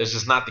 It's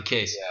just not the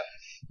case. Yeah.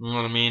 You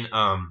know what I mean?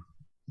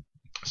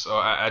 So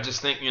I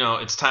just think,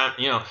 it's time,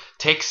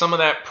 take some of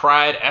that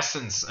pride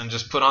essence and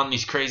just put on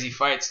these crazy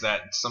fights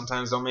that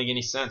sometimes don't make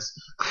any sense.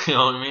 You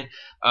know what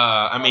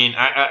I mean?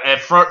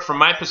 From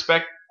my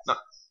perspective,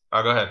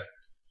 go ahead.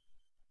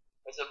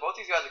 So both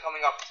these guys are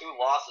coming off 2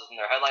 losses, and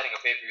they're headlining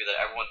a pay-per-view that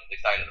everyone's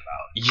excited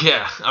about.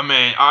 Yeah, I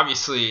mean,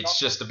 obviously it's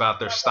just about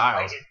their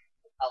styles.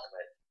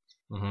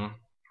 Mm-hmm.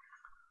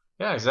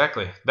 Yeah,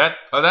 exactly. That's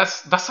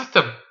like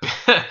the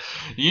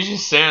you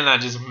just saying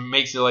that just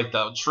makes it like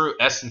the true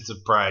essence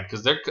of pride,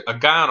 because they're a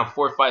guy on a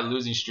 4-fight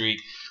losing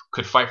streak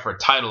could fight for a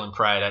title in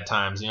pride at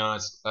times.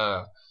 It's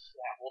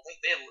Yeah, well,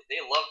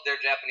 they love their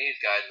Japanese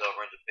guys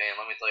over in Japan.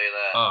 Let me tell you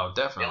that. Oh,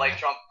 definitely. They like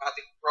Trump. I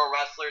think pro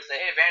wrestlers say,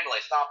 "Hey, Vandalay,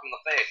 stomp him in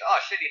the face." Oh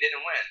shit, he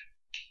didn't win.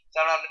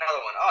 Sound out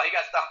another one. Oh, he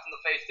got stomped in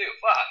the face too.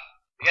 Fuck.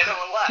 You got no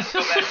one left. Go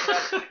back to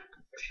wrestling.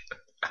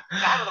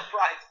 Out of the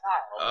pride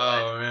style.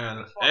 Oh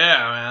man.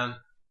 Yeah, man.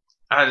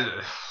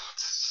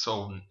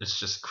 It's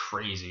just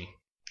crazy.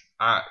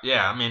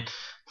 Yeah, I mean,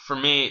 for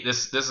me,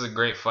 this is a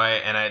great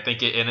fight, and I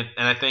think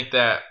I think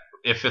that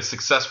if it's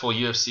successful,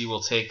 UFC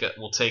will take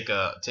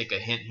a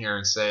hint here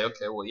and say,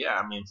 okay, well, yeah,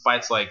 I mean,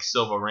 fights like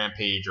Silva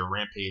Rampage or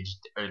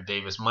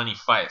Davis, money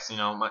fights,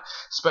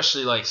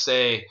 especially like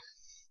say,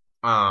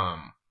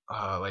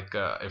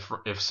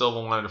 if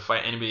Silva wanted to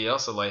fight anybody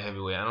else at light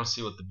heavyweight, I don't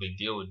see what the big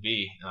deal would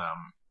be.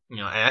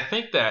 And I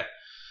think that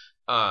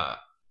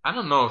I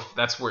don't know if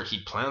that's where he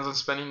plans on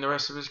spending the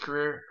rest of his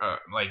career,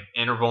 like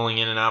intervaling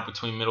in and out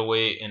between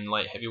middleweight and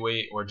light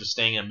heavyweight, or just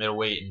staying at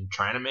middleweight and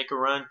trying to make a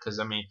run. Because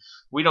I mean,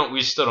 we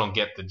still don't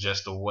get the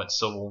gist of what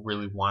Silva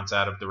really wants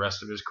out of the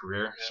rest of his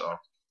career. Yeah. So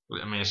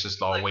I mean, it's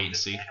just all wait and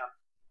see.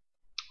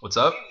 What's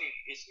up?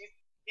 He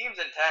seems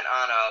intent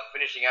on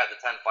finishing out the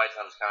 10 fights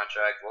on his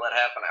contract. Will that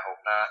happen? I hope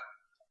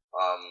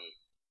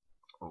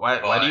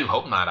not. Why do you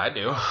hope not? I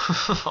do.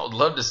 I would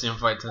love to see him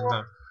fight 10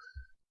 times.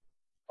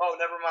 Oh,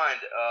 never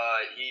mind.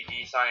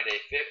 He signed a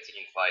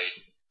 15 fight.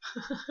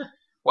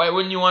 Why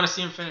wouldn't you want to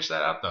see him finish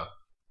that out, though?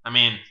 I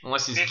mean,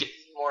 unless he's 15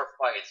 more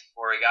fights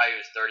for a guy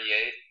who's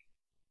 38.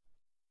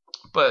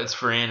 But it's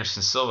for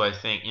Anderson Silva, I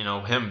think.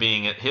 Him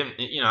being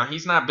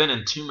he's not been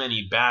in too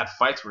many bad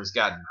fights where he's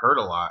gotten hurt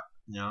a lot.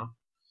 Yeah,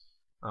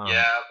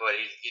 but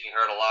he's getting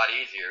hurt a lot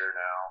easier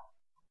now.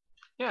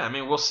 Yeah, I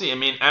mean, we'll see. I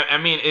mean,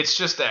 it's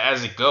just that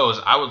as it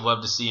goes, I would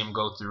love to see him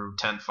go through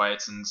 10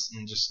 fights and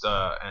just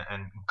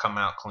and come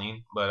out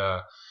clean.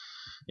 But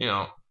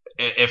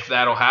if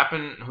that'll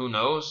happen, who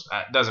knows?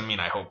 Doesn't mean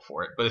I hope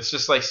for it. But it's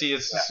just like,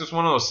 it's just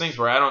one of those things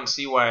where I don't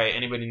see why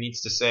anybody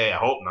needs to say I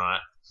hope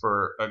not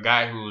for a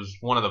guy who's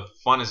one of the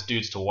funnest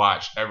dudes to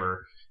watch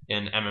ever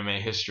in MMA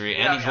history,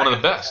 and he's one of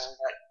the best.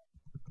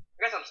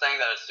 I guess I'm saying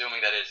that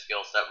assuming that his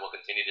skill set will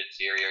continue to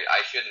deteriorate.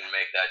 I shouldn't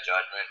make that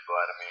judgment,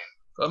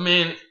 but I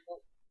mean,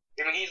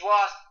 he's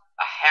lost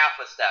a half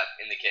a step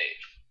in the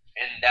cage,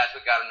 and that's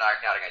what got him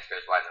knocked out against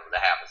Chris Weidman, was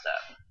a half a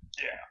step.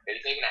 Yeah. If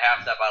he'd taken a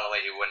half step out of the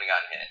way, he wouldn't have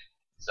gotten hit.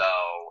 So,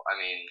 I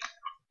mean...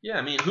 Yeah,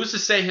 I mean, who's to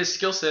say his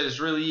skill set is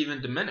really even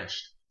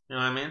diminished? You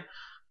know what I mean?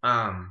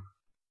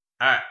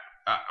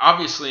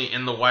 Obviously,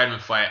 in the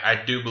Weidman fight, I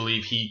do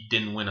believe he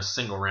didn't win a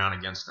single round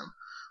against him.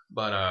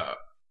 But,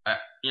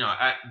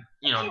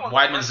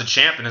 Weidman's the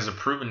champ and is a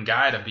proven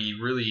guy to be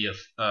really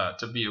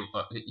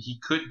he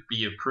could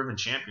be a proven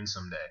champion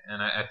someday,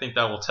 and I think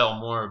that will tell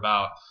more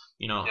about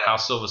how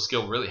Silva's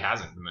skill really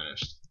hasn't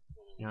diminished.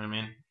 You know what I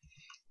mean?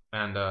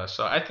 And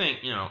so I think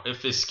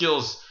if his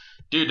skills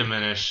do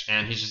diminish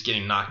and he's just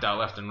getting knocked out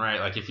left and right,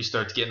 like if he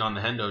starts getting on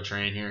the Hendo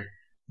train here,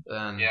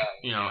 then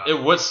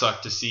it would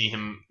suck to see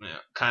him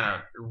kind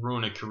of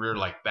ruin a career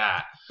like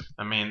that.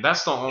 I mean,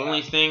 that's the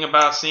only thing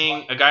about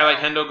seeing a guy like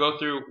Hendo go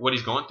through what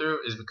he's going through,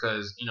 is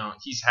because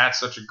he's had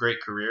such a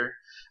great career.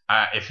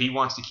 If he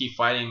wants to keep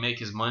fighting and make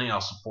his money,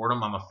 I'll support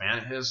him. I'm a fan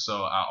of his,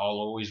 so I'll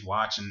always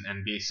watch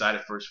and be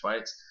excited for his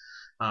fights.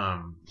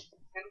 And the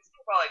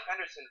thing about like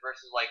Henderson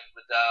versus like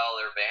Liddell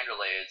or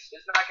Vanderlei is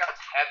his knockouts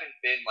haven't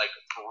been like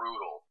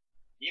brutal.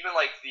 Even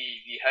like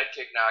the head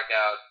kick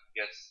knockout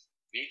against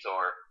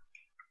Vitor,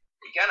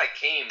 he kind of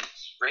came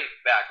straight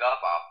back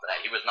up off that.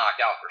 He was knocked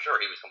out for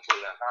sure. He was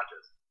completely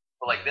unconscious.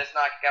 But like this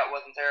knockout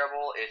wasn't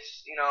terrible.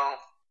 It's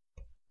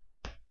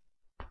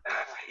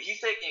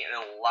he's taking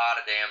a lot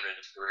of damage in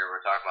his career.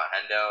 We're talking about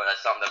Hendo.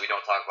 That's something that we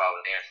don't talk about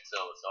with Anderson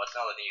Silva. So it's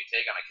something that you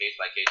take on a case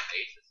by case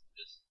basis.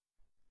 Just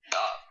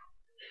tough.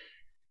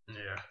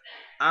 Yeah.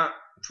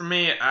 For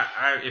me,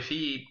 if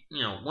he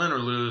win or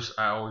lose,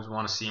 I always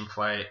want to see him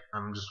fight.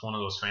 I'm just one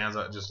of those fans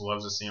that just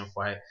loves to see him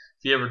fight.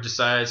 If he ever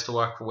decides to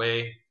walk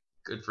away,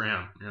 good for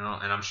him,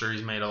 and I'm sure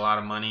he's made a lot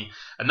of money.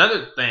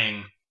 Another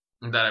thing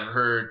that I've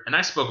heard, and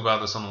I spoke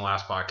about this on the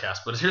last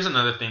podcast, but here's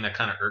another thing that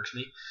kind of irks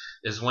me,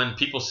 is when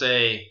people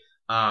say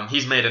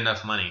he's made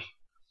enough money.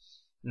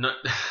 No,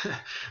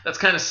 that's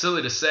kind of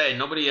silly to say.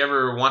 Nobody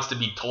ever wants to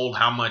be told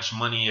how much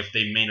money if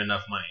they made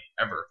enough money,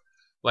 ever.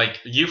 like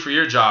you for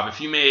your job, if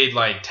you made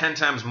like 10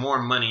 times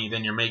more money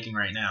than you're making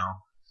right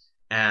now,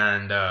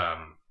 and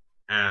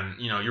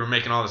you know you were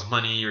making all this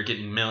money, you're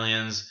getting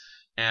millions,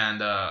 and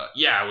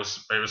yeah, it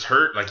was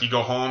hurt. Like you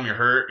go home, you're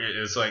hurt.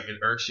 It's like it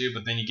irks you,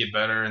 but then you get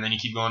better, and then you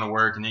keep going to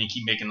work, and then you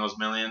keep making those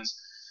millions.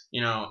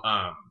 You know,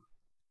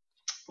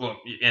 well,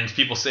 and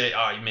people say,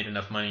 "Oh, you made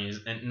enough money,"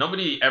 and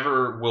nobody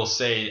ever will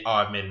say, "Oh,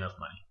 I've made enough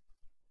money."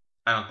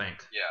 I don't think.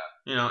 Yeah.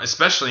 You know,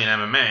 especially in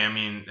MMA. I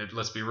mean,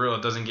 let's be real.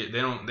 It doesn't get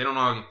they don't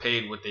all get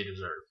paid what they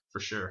deserve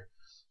for sure.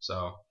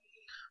 So,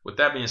 with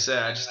that being said,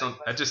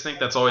 I just think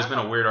that's always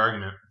been a weird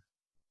argument.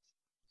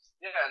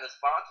 Yeah, and the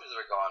sponsors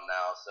are gone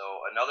now,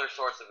 so another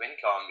source of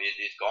income is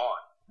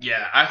gone.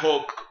 Yeah, I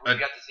hope we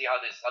got to see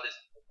how this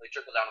really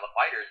trickles down to the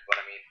fighters.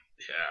 But I mean,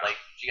 yeah, like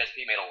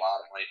GSP made a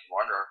lot of money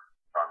from Under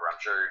Armour.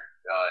 I'm sure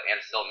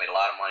Anderson Silva made a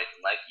lot of money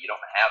from Nike. You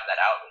don't have that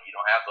outlet. You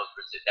don't have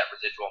that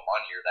residual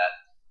money or that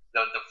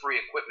the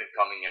free equipment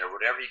coming in or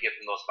whatever you get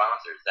from those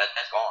sponsors.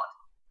 That's gone.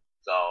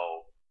 So.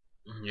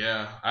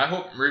 Yeah, I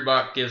hope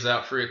Reebok gives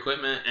out free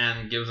equipment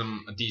and gives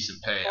them a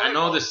decent pay. I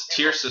know this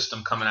tier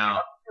system coming out.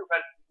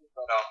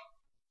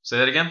 Say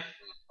that again?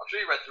 I'm sure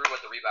you read through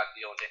what the Reebok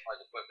deal and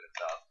like equipment and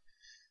stuff.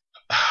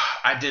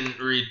 I didn't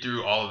read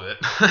through all of it,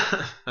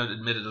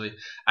 admittedly.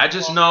 I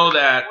just know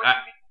that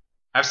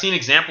I've seen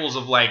examples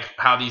of like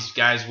how these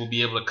guys will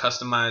be able to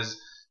customize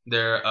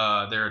their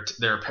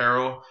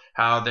apparel.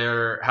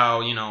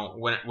 How you know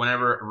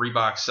whenever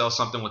Reebok sells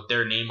something with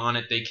their name on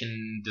it, they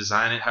can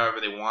design it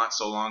however they want,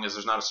 so long as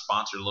there's not a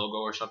sponsor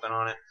logo or something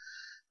on it.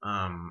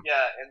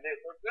 Yeah, and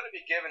they're going to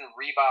be given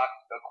Reebok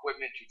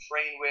equipment to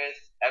train with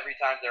every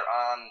time they're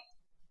on,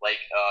 like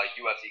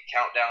UFC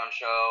countdown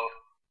show,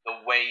 the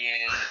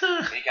weigh-in,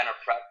 any kind of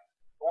prep.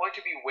 They're going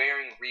to be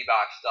wearing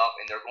Reebok stuff,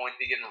 and they're going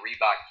to be given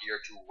Reebok gear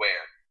to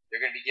wear.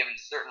 They're going to be given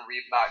certain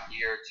Reebok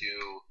gear to.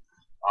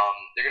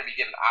 They're going to be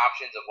given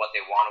options of what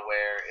they want to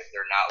wear if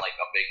they're not like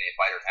a big name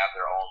fighter and have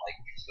their own like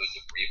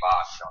exclusive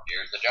Reebok. You know,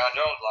 here's the John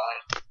Jones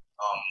line.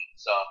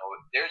 So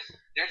there's.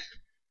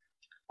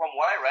 From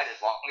what I read,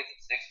 as long as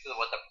it sticks to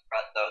what the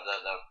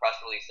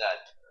press release said,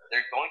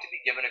 they're going to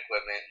be given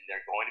equipment, and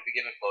they're going to be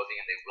given clothing,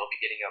 and they will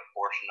be getting a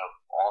portion of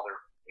all their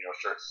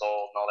shirts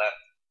sold and all that.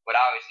 But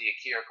obviously,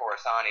 Akira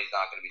Kurosane is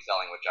not going to be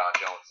selling what John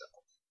Jones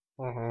sells.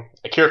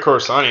 Mm-hmm. Akira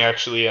Kurosane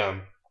actually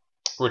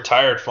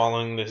retired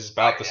following his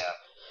bout. Yeah.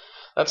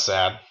 That's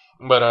sad,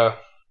 but that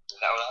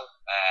was a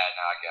bad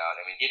knockout.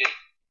 I mean, he did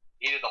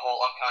the whole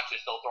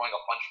unconscious still throwing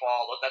a punch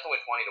fall. That's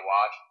always funny to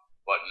watch,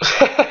 but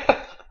man.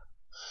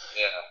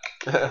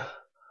 Yeah.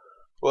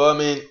 Well, I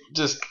mean,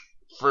 just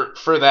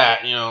for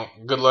that,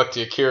 good luck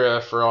to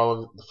Akira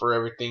for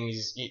everything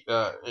he's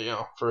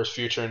for his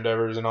future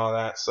endeavors and all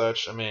that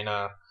such. I mean,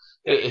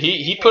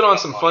 he put on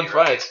some fun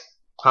fights,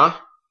 huh?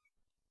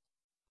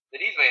 That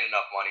he's made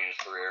enough money in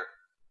his career.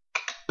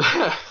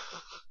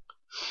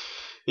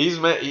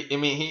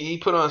 He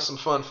put on some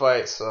fun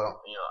fights,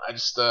 so I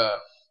just I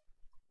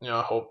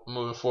hope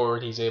moving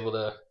forward he's able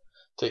to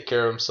take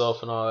care of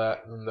himself and all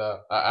that, and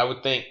I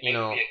would think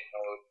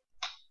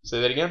Say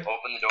that again?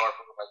 Open the door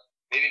for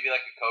maybe be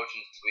like a coach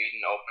in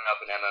Sweden, open up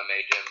an MMA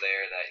gym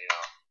there that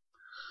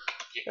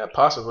Yeah,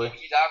 possibly.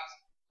 He's obviously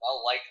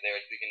well liked there.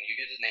 So we can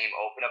use his name,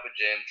 open up a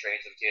gym,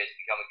 train some kids,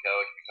 become a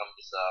coach, become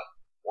just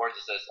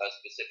a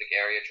specific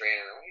area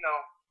trainer.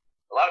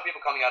 A lot of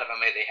people coming out of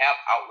MMA, they have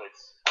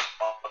outlets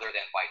other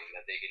than fighting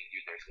that they can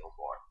use their skills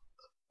for.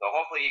 So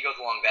hopefully he goes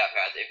along that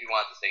path if he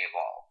wants to stay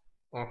involved.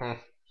 Mhm.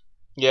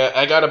 Yeah,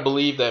 I gotta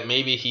believe that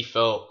maybe he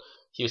felt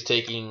he was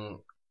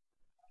taking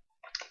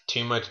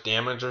too much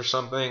damage or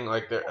something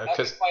like that.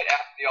 Because fight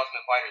after the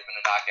Ultimate Fighter has been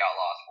a knockout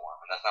loss for him,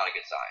 and that's not a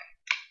good sign.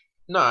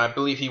 No, I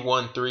believe he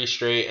won 3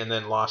 straight and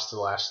then lost the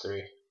last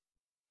 3.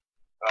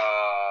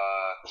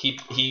 He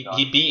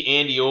beat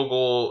Andy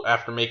Ogle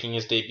after making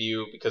his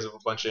debut because of a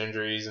bunch of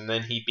injuries, and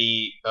then he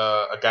beat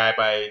a guy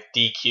by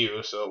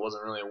DQ, so it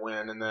wasn't really a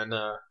win. And then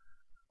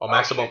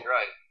Maximo,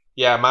 right.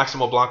 Yeah,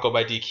 Maximo Blanco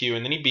by DQ,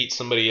 and then he beat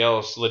somebody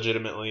else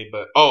legitimately,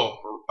 but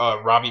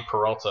Robbie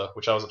Peralta,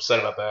 which I was upset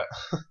about that.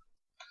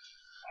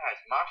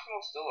 Is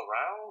Maximo still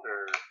around,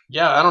 or?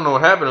 Yeah, I don't know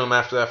what happened to him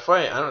after that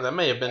fight. That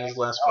may have been his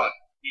last fight.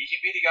 He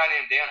beat a guy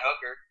named Dan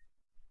Hooker.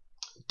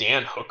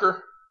 Dan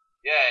Hooker?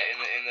 Yeah, in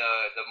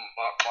the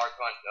Mark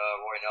Hunt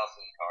Roy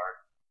Nelson card.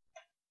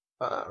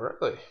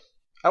 Really?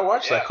 I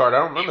watched that card. I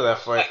don't remember that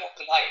fight.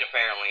 Tonight,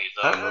 apparently.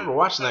 So I remember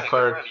watching that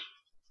card.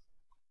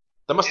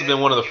 That must have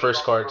been one of the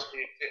first cards.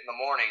 In the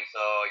morning,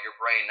 so your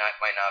brain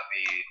might not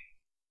be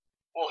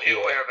fully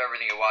aware of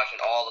everything you're watching.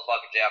 All the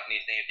fucking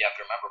Japanese names you have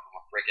to remember from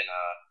a freaking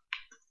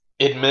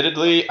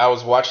Admittedly, I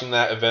was watching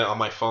that event on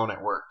my phone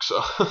at work,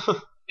 so.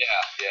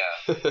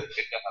 Yeah.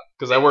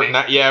 Because I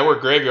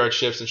work graveyard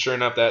shifts, and sure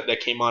enough, that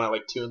came on at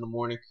like 2 in the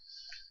morning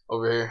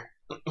over here.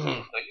 So you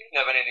didn't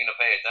have anything to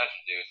pay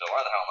attention to, so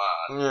why the hell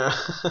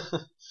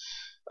not?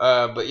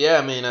 Yeah. But yeah,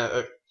 I mean,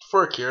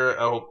 for Akira,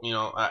 I hope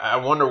I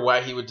wonder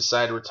why he would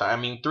decide to retire. I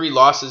mean, 3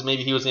 losses,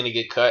 maybe he was going to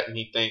get cut, and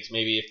he thinks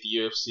maybe if the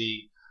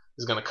UFC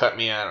is going to cut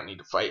me, I don't need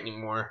to fight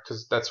anymore,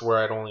 because that's where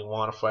I'd only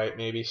want to fight.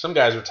 Maybe some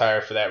guys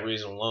retire for that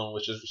reason alone,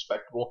 which is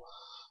respectable.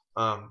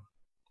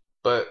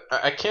 But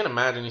I can't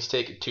imagine he's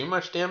taking too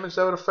much damage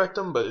that would affect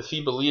him. But if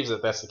he believes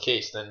that that's the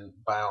case, then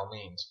by all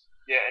means.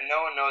 Yeah, and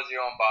no one knows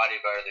your own body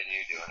better than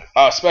you do.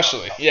 And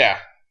Especially, yeah.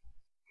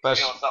 If you're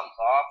feeling something's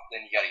off,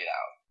 then you gotta get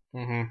out.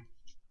 Mm-hmm.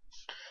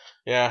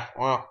 Yeah,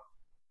 well,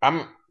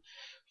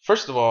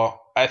 first of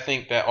all, I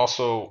think that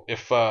also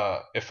if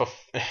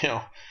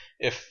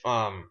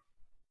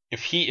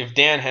if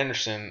Dan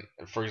Henderson,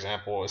 for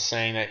example, is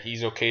saying that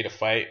he's okay to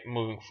fight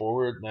moving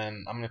forward,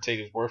 then I'm gonna take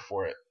his word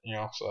for it.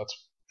 So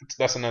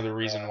that's another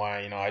reason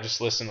why I just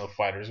listen to the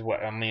fighters.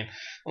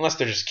 Unless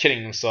they're just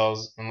kidding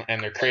themselves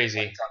and they're crazy.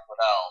 Like Chuck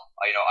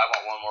Liddell, I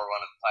want one more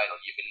run of the title.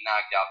 You've been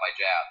knocked out by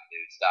jab,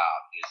 dude.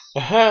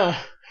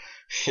 Stop.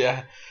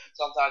 Yeah.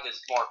 Sometimes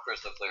it's more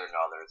crystal clear than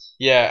others.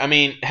 Yeah,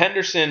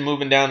 Henderson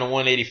moving down to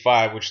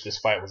 185, which this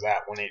fight was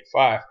at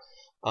 185,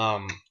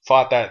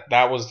 thought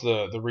that was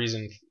the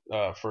reason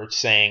for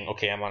saying,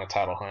 okay, I'm on a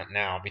title hunt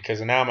now,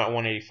 because now I'm at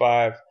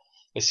 185.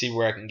 Let's see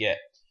where I can get.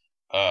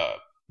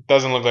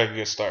 Doesn't look like a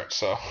good start.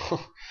 So,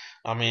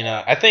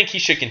 I think he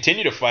should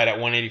continue to fight at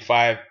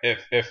 185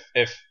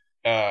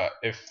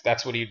 if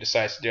that's what he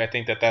decides to do. I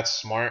think that's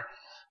smart.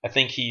 I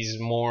think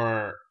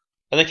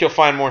he'll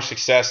find more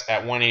success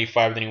at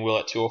 185 than he will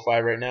at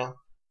 205 right now.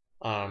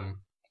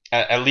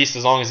 At least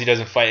as long as he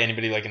doesn't fight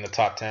anybody like in the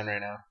top 10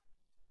 right now.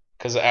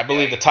 Because I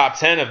believe the top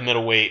 10 of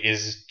middleweight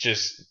is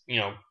just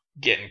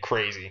getting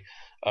crazy.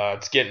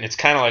 It's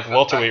kind of like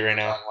welterweight right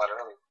now.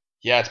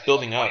 Yeah, it's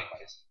building up.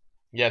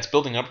 Yeah, it's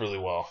building up really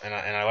well, and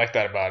I like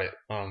that about it.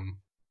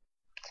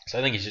 So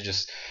I think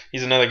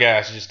he's another guy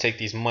that should just take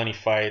these money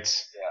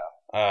fights.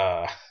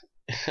 Yeah.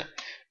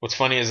 What's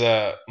funny is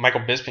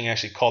Michael Bisping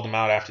actually called him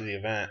out after the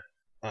event.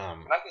 I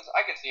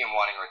could see him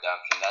wanting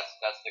redemption.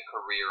 That's the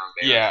career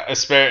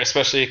embarrassment. Yeah,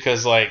 especially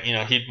because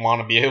he'd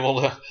want to be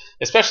able to.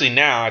 Especially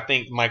now, I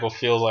think Michael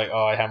feels like,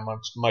 I have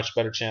much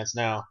better chance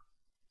now.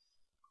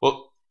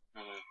 Well,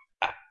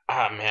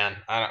 man,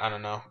 I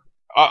don't know.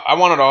 I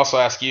wanted to also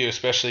ask you,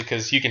 especially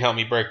because you can help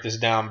me break this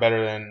down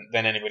better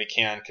than anybody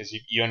can, because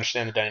you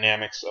understand the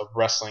dynamics of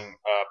wrestling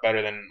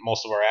better than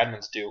most of our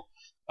admins do.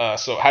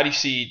 So how do you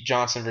see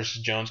Johnson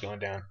versus Jones going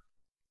down?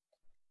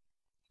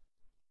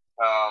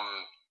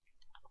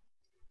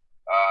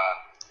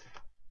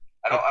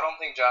 I don't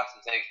think Johnson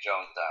takes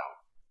Jones down.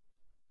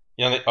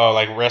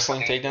 Like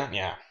wrestling takedown?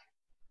 Yeah.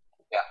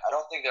 Yeah, I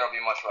don't think there'll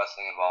be much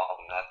wrestling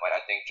involved in that fight.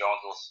 I think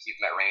Jones will keep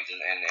him at range and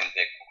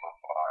take him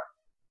far.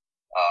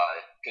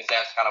 Because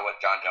that's kind of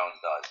what John Jones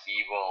does.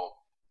 He will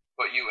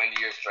put you into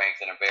your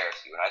strength and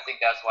embarrass you. And I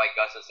think that's why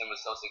Gustafsson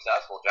was so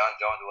successful. John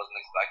Jones wasn't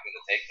expecting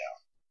the takedown.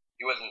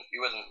 He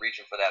wasn't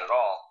reaching for that at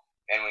all.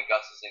 And when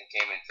Gustafsson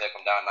came and took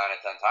him down 9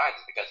 or 10 times,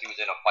 it's because he was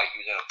in a fight.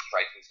 He was in a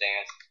striking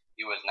stance.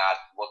 He was not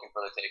looking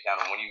for the takedown.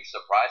 And when you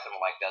surprise him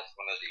like that's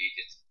one of the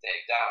easiest to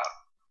take down.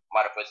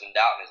 Might have put some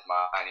doubt in his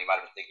mind. He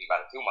might have been thinking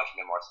about it too much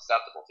and been more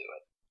susceptible to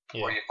it.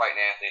 Yeah. Where you're fighting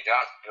Anthony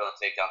Johnson, the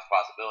takedown's a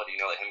possibility.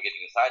 You know that him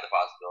getting inside the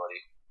possibility.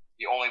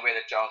 The only way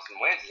that Johnson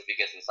wins is if he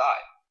gets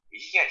inside.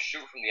 He can't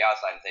shoot from the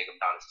outside and take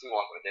him down. It's too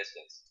long of a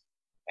distance.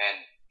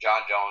 And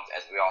John Jones,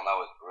 as we all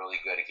know, is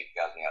really good at keeping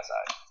guys on the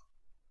outside.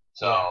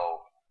 So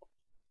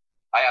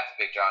I have to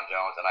pick John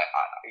Jones, and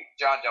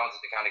John Jones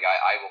is the kind of guy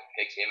I will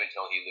pick him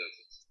until he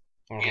loses.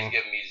 Mm-hmm. He's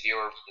given me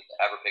 0 to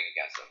ever pick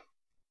against him.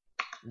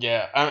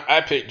 Yeah,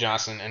 I picked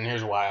Johnson, and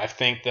here's why. I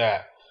think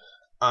that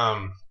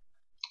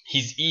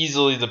he's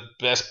easily the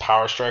best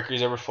power striker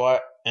he's ever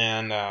fought.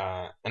 And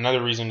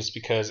another reason is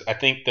because I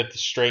think that the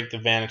strength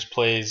advantage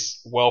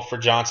plays well for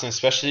Johnson,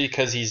 especially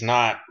because he's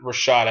not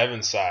Rashad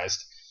Evans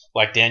sized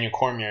like Daniel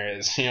Cormier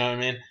is. You know what I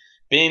mean?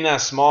 Being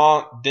that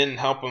small didn't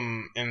help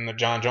him in the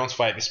John Jones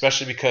fight,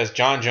 especially because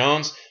John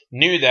Jones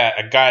knew that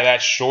a guy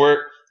that short,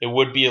 it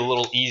would be a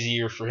little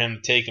easier for him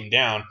to take him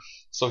down.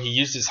 So he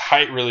used his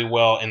height really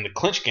well in the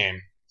clinch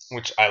game,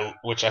 which I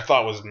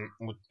thought was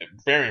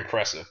very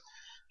impressive.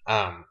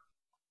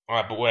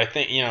 But what I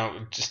think,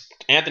 just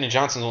Anthony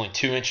Johnson's only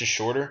 2 inches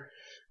shorter.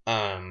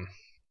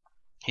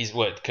 He's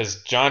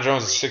because John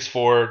Jones is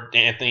 6'4",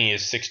 Anthony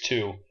is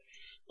 6'2".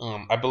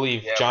 I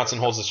believe Johnson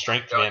holds the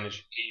strength advantage.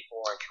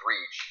 84-inch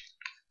reach.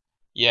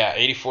 Yeah,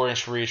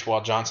 84-inch reach,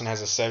 while Johnson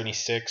has a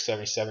 76,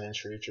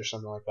 77-inch reach or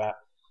something like that.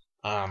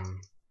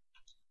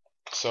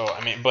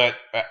 But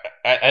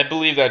I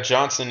believe that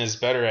Johnson is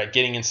better at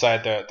getting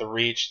inside the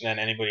reach than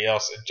anybody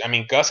else.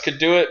 Gus could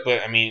do it,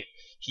 but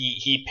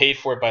he paid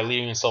for it by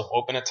leaving himself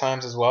open at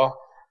times as well.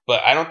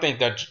 But I don't think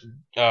that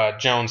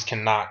Jones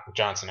can knock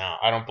Johnson out.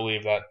 I don't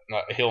believe that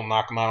he'll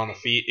knock him out on the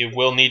feet. It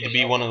will need to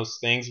be one of those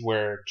things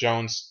where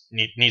Jones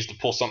needs to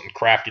pull something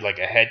crafty like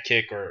a head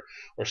kick or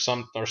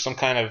some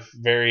kind of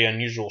very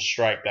unusual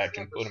strike that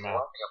can put him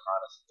out.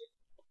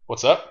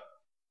 What's up?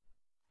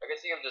 I can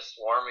see him just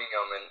swarming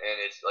him, and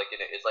it's like a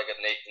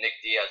Nick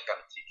Diaz kind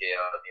of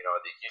TKO, the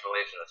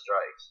accumulation of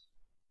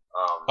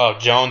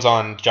strikes. Jones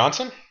on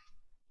Johnson?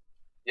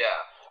 Yeah.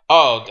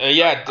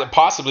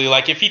 Possibly.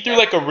 Like if he threw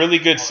like a really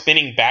good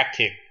spinning back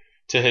kick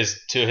to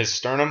his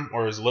sternum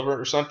or his liver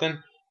or something,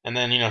 and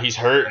then he's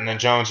hurt, and then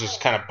Jones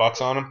just kind of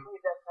bucks on him.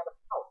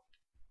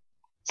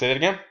 Say that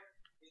again.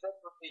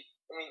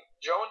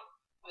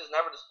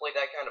 never displayed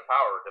that kind of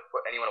power to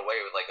put anyone away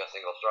with like a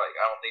single strike.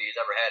 I don't think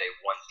he's ever had a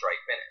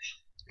one-strike finish.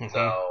 Mm-hmm.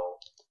 So,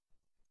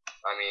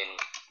 I mean,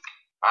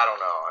 I don't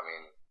know. I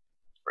mean,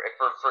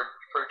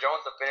 for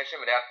Jones to finish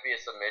him, it'd have to be a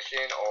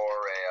submission or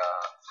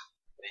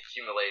an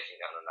accumulation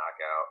kind of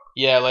knockout.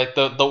 Yeah, like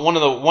the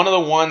one of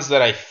the ones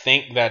that I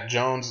think that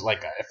Jones,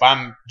 like if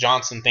I'm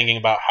Johnson thinking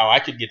about how I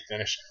could get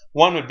finished,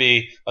 one would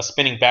be a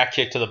spinning back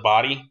kick to the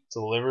body, to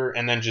the liver,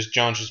 and then just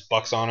Jones just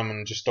bucks on him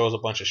and just throws a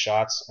bunch of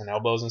shots and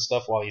elbows and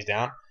stuff while he's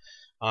down.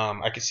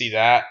 I could see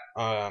that,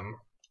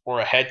 or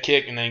a head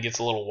kick and then he gets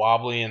a little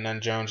wobbly and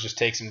then Jones just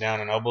takes him down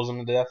and elbows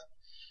him to death.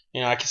 You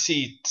know, I could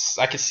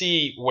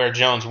see where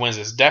Jones wins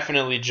this.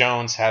 Definitely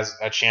Jones has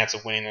a chance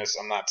of winning this.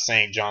 I'm not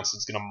saying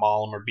Johnson's going to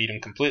maul him or beat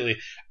him completely.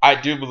 I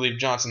do believe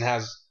Johnson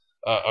has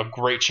a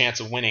great chance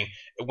of winning.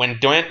 When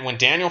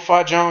Daniel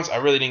fought Jones, I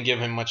really didn't give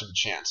him much of a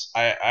chance.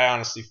 I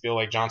honestly feel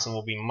like Johnson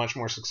will be much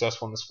more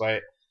successful in this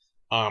fight.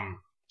 I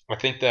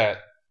think that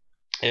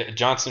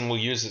Johnson will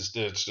use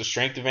the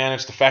strength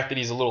advantage. The fact that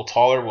he's a little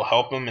taller will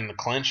help him in the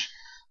clinch.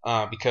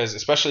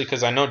 Especially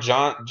because I know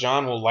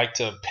John will like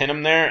to pin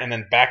him there and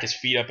then back his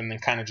feet up and then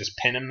kind of just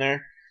pin him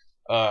there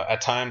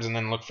at times and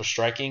then look for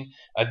striking.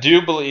 I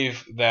do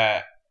believe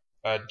that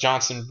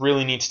Johnson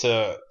really needs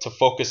to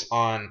focus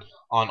on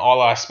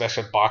all aspects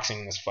of boxing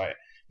in this fight,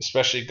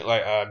 especially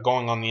like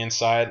going on the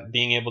inside,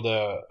 being able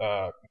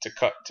to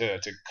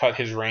cut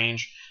his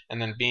range,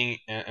 and then being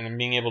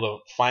able to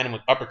find him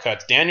with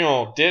uppercuts.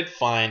 Daniel did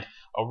find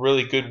a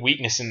really good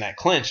weakness in that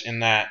clinch,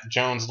 in that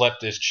Jones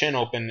left his chin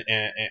open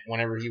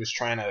whenever he was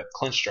trying to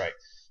clinch strike.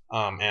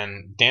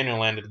 And Daniel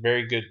landed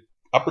very good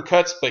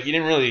uppercuts, but he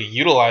didn't really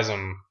utilize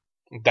them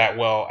that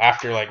well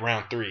after like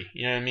round 3.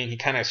 You know what I mean? He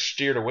kind of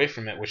steered away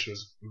from it, which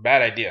was a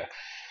bad idea.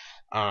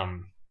 I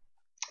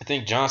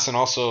think Johnson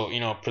also,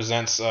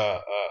 presents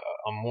a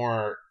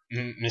more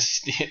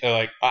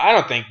like, I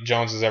don't think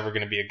Jones is ever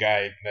going to be a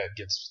guy that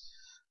gets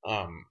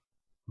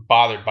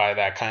bothered by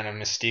that kind of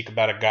mystique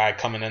about a guy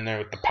coming in there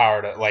with the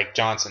power that like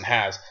Johnson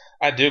has.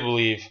 I do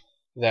believe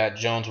that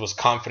Jones was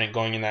confident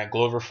going in that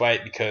Glover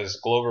fight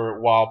because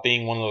Glover, while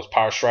being one of those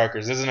power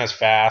strikers, isn't as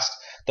fast,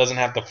 doesn't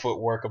have the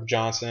footwork of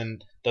Johnson,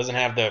 doesn't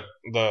have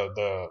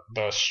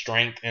the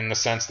strength in the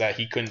sense that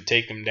he couldn't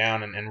take him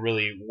down and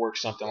really work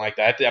something like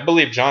that. I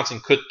believe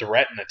Johnson could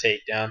threaten a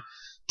takedown.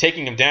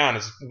 Taking him down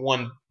is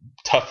one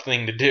tough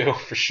thing to do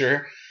for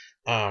sure.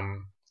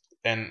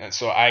 And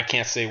so I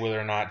can't say whether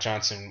or not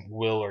Johnson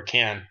will or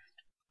can,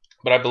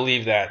 but I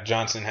believe that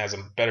Johnson has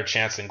a better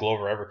chance than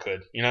Glover ever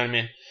could. You know what I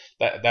mean?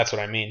 That's what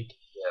I mean.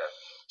 Yeah.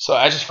 So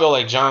I just feel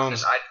like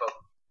Jones.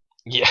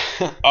 Yeah.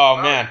 Oh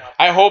man,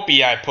 I hope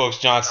he eye pokes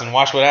Johnson.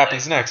 Watch what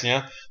happens next. You know.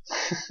 Yeah.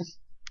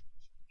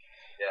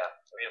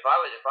 I mean, if I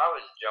was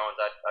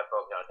Jones, I'd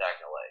focus on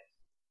attacking the legs.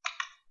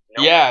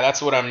 Yeah,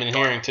 that's what I've been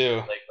hearing too.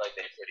 Like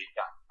they said, he's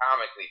got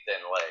comically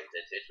thin legs.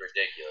 It's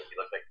ridiculous. He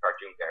looks like a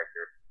cartoon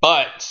character.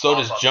 But so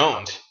does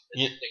Jones.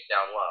 Stick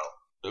down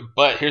low.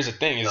 But here's the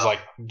thing: is like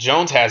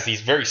Jones has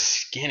these very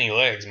skinny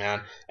legs,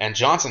 man, and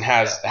Johnson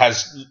has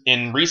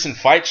in recent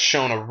fights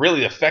shown a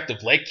really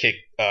effective leg kick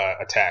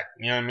attack.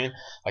 You know what I mean?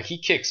 Like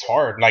he kicks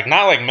hard, like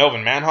not like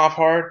Melvin Manhoff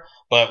hard,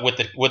 but with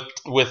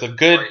a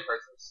good.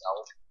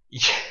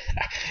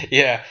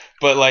 Yeah,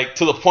 but like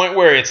to the point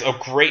where it's a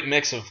great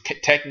mix of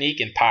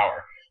technique and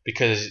power,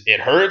 because it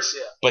hurts,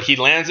 but he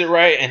lands it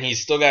right, and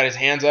he's still got his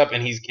hands up,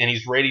 and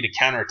he's ready to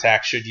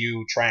counterattack should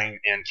you try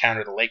and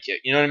counter the leg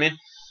kick. You know what I mean?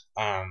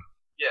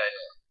 Yeah.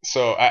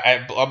 So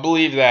I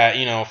believe that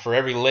for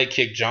every leg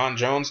kick John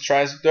Jones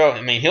tries to throw,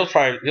 I mean he'll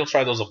try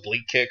those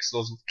oblique kicks,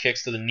 those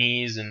kicks to the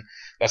knees, and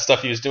that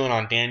stuff he was doing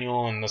on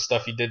Daniel and the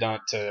stuff he did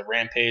to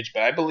Rampage.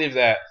 But I believe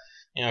that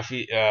if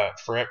he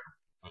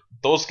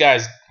those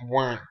guys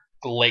weren't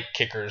the leg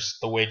kickers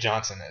the way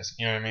Johnson is.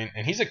 You know what I mean?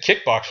 And he's a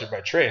kickboxer by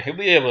trade. He'll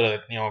be able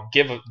to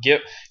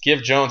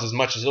give Jones as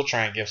much as he'll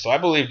try and give. So I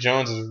believe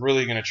Jones is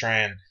really going to try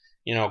and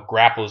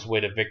grapple his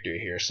way to victory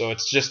here. So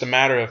it's just a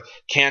matter of,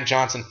 can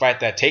Johnson fight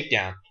that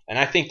takedown? And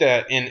I think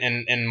that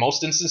in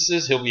most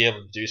instances he'll be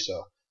able to do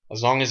so,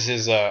 as long as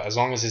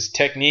his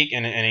technique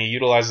and he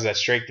utilizes that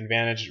strength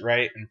advantage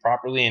right and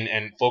properly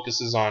and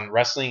focuses on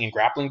wrestling and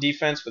grappling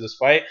defense for this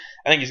fight.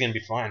 I think he's going to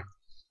be fine.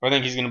 I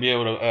think he's going to be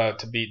able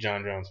to beat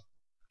John Jones.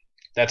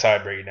 That's how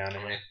I break it down to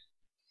me.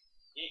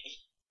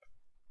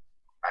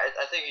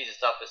 I think he's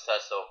the toughest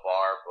test so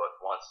far, but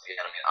once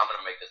again, I mean, I'm going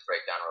to make this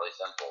breakdown really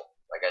simple.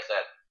 Like I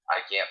said,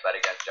 I can't bet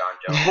against John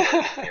Jones.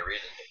 Give me a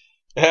reason to.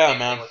 Yeah,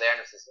 man. With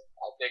Anderson,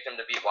 I picked him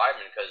to beat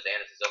Weidman because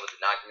Anderson Silva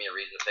did not give me a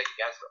reason to pick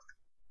against him.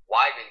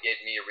 Weidman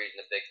gave me a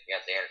reason to pick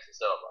against Anderson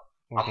Silva.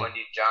 Mm-hmm. I'm going to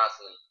need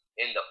Johnson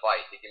in the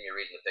fight to give me a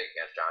reason to pick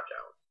against John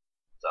Jones.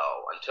 So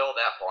until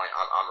that point,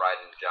 I'm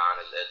riding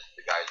John, and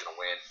the guy's going to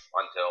win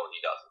until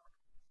he doesn't.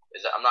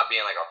 I'm not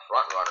being like a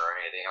front runner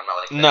or anything. I'm not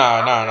like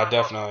no,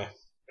 definitely.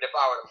 But if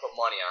I were to put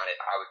money on it,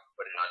 I would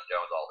put it on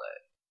Jones all day.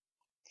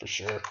 For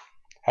sure.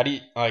 How do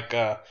you like?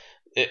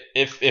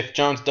 If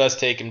Jones does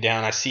take him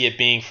down, I see it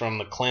being from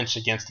the clinch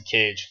against the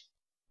cage.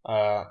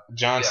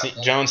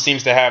 Jones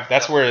seems to have.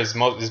 That's where his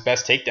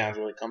best takedowns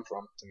really come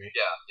from to me.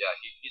 Yeah.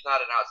 He's not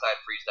an outside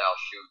freestyle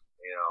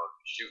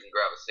shoot and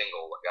grab a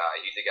single guy.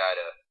 He's a guy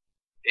to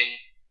pin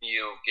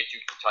you, get you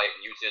tight,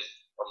 and use his.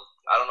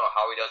 I don't know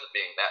how he does it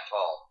being that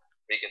tall,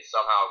 but he can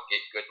somehow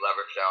get good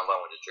leverage down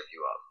low and just trip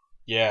you up.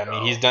 Yeah, I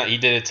mean he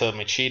did it to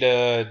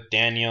Machida,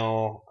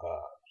 Daniel.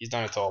 He's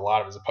done it to a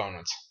lot of his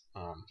opponents.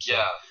 So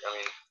yeah, I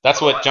mean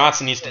that's what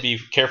Johnson needs to be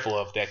careful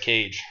of, that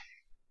cage.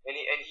 And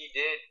he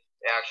did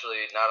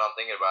actually. Now that I'm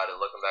thinking about it,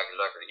 looking back at his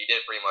record, he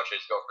did pretty much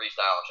just go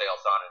freestyle on Chael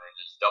Sonnen and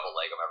just double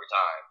leg him every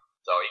time.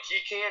 So he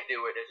can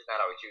do it. It's just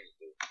not how he chooses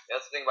to.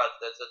 That's the thing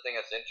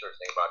that's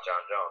interesting about John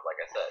Jones. Like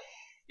I said,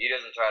 he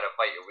doesn't try to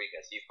fight your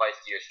weakness. He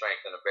fights to your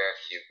strength and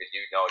embarrasses you because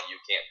you know you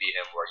can't beat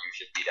him where you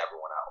should beat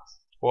everyone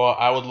else. Well,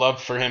 I would love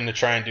for him to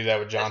try and do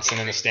that with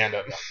Johnson in the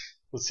stand-up.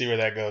 Let's see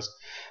where that goes.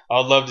 I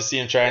would love to see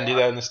him try and do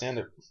that in the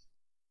stand-up.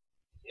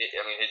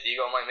 I mean, his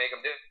ego might make him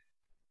do it.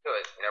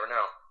 You never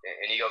know.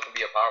 An ego can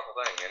be a powerful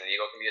thing, and an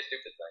ego can be a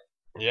stupid thing.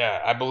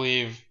 Yeah, I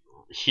believe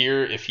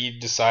here, if he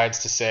decides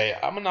to say,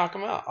 I'm going to knock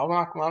him out, I'll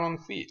knock him out on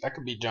the feet. I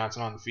could beat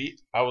Johnson on the feet.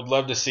 I would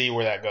love to see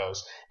where that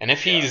goes. And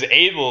if he's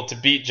able to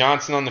beat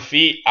Johnson on the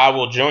feet, I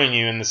will join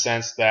you in the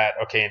sense that,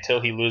 okay, until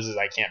he loses,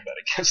 I can't bet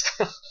against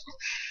him.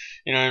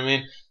 You know what I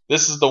mean?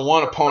 This is the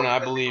one opponent I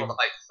believe. Like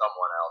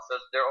someone else.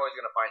 They're always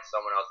going to find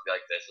someone else to be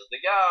like, this is the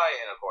guy,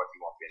 and of course he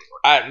won't be anymore.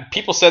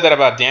 People said that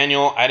about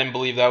Daniel. I didn't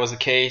believe that was the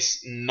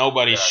case.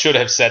 Nobody should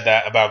have said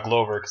that about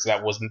Glover because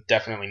that was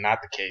definitely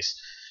not the case.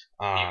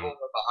 People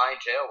were behind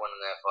Chael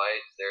winning that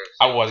fight.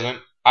 I wasn't.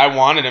 I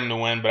wanted him to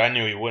win, but I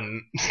knew he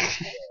wouldn't.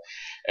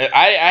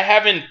 I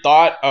haven't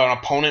thought an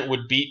opponent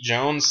would beat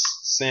Jones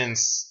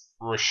since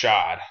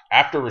Rashad.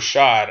 After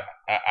Rashad,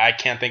 I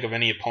can't think of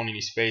any opponent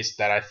he's faced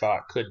that I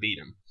thought could beat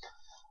him.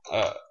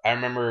 I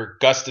remember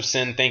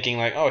Gustafsson thinking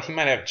like, oh, he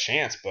might have a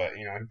chance, but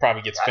he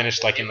probably gets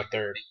finished like in the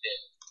third.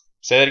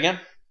 Say that again?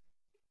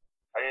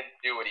 I didn't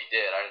do what he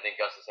did. I didn't think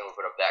Gustafsson would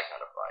put up that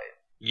kind of fight.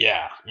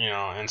 Yeah,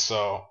 and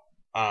so,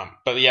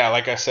 but yeah,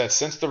 like I said,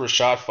 since the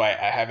Rashad fight,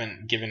 I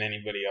haven't given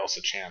anybody else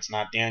a chance.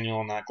 Not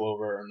Daniel, not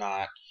Glover,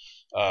 not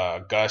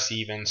Gus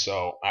even.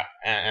 So,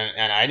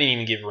 and I didn't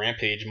even give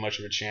Rampage much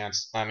of a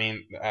chance. I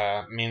mean,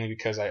 mainly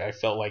because I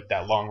felt like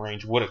that long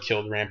range would have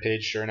killed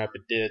Rampage. Sure enough,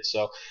 it did.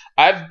 So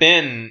I've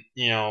been,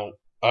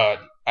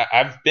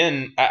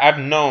 I've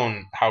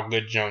known how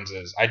good Jones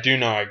is. I do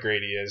know how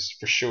great he is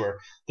for sure.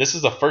 This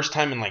is the first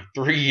time in like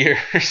 3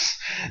 years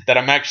that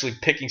I'm actually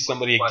picking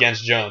somebody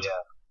against Jones.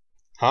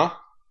 Huh?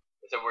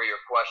 So where you're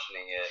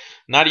questioning it.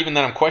 Not even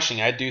that I'm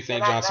questioning. I do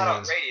think Johnson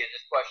wins.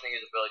 Just questioning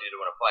his ability to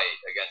win a fight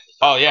against the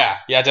Oh yeah,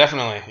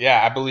 definitely. Yeah,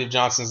 I believe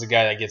Johnson's the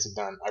guy that gets it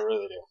done. I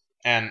really do.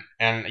 And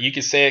you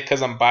can say it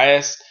because I'm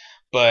biased,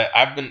 but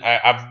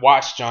I've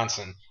watched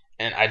Johnson,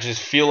 and I just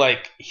feel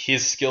like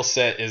his skill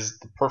set is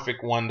the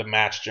perfect one to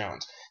match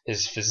Jones.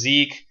 His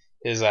physique,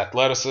 his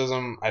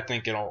athleticism. I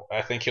think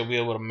he'll be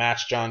able to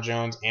match John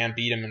Jones and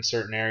beat him in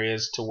certain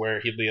areas to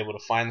where he'll be able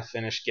to find the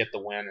finish, get the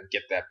win, and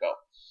get that belt.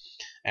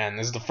 And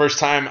this is the first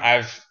time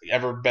I've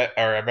ever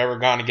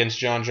gone against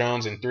John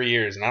Jones in 3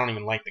 years, and I don't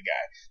even like the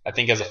guy. I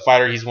think as a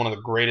fighter, he's one of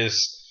the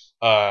greatest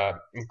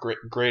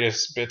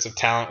bits of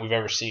talent we've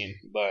ever seen.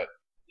 But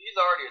he's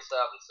already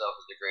established himself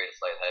as the greatest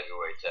light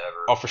heavyweight to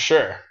ever. Oh, for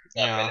sure.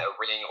 In a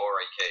ring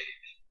or a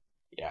cage.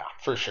 Yeah,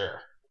 for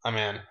sure. I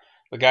mean,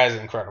 the guy's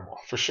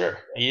incredible, for sure.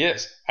 He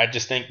is. I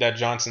just think that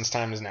Johnson's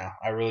time is now.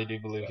 I really do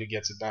believe he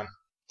gets it done.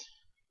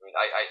 I mean,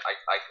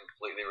 I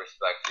completely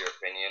respect your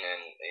opinion,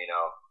 and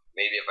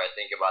maybe if I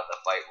think about the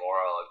fight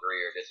more, I'll agree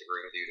or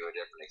disagree with you to a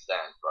different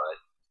extent. But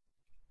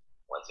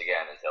once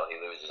again, until he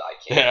loses, I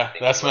can't.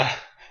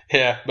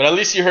 Yeah, but at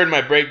least you heard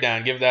my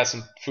breakdown. Give that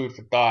some food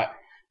for thought.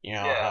 And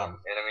I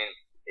mean,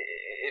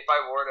 if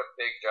I were to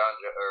pick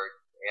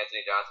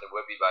Anthony Johnson,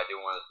 would be by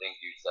doing one of the things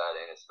you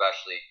said, and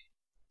especially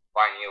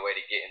finding a way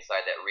to get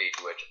inside that reach,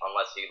 which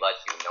unless he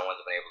lets you, no one's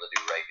been able to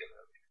do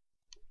regularly.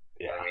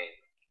 Yeah. I mean,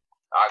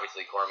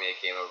 obviously Cormier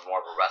came in with more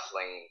of a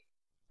wrestling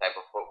type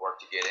of footwork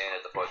to get in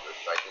as opposed to a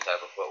striking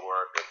type of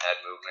footwork with head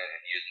movement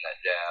and using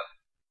that jab.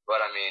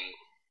 But I mean,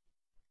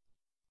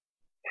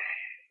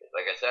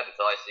 like I said,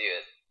 until I see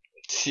it.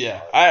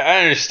 Yeah,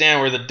 I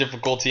understand where the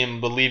difficulty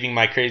in believing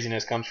my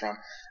craziness comes from.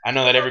 I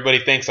know that everybody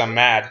thinks I'm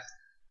mad.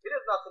 It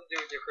has nothing to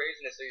do with your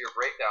craziness or your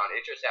breakdown.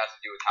 It just has to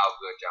do with how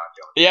good John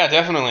Jones is. Yeah,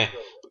 definitely.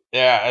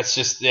 Yeah, it's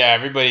just,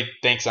 everybody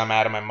thinks I'm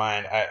out of my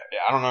mind. I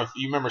don't know if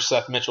you remember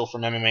Seth Mitchell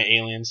from MMA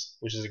Aliens,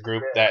 which is a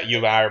group that you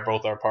and I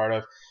both are part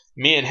of.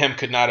 Me and him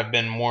could not have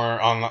been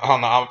more on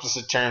the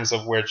opposite terms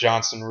of where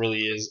Johnson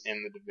really is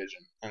in the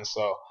division. And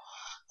so,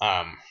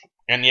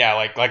 and yeah,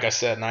 like I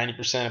said,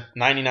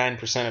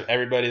 99% of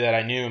everybody that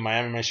I knew in my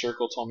MMA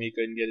circle told me he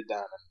couldn't get it done.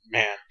 And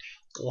man,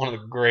 one of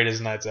the greatest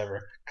nights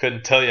ever.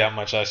 Couldn't tell you how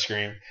much I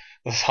screamed.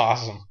 It was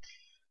awesome.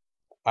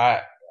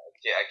 I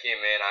came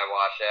in, I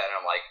watched that, and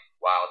I'm like,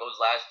 wow, those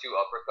last two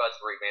uppercuts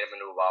where he made him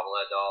into a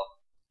bobblehead doll.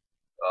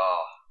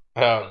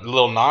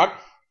 Little Nog?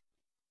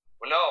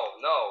 Well,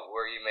 no,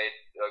 where he made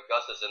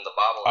Augustus in the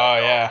bobble. Oh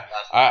yeah,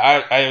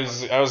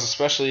 I was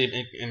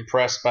especially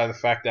impressed by the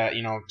fact that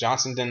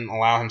Johnson didn't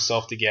allow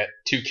himself to get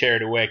too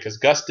carried away, because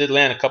Gus did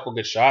land a couple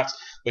good shots,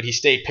 but he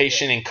stayed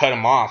patient and cut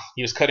him off.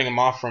 He was cutting him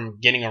off from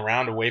getting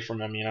around away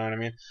from him. You know what I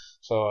mean?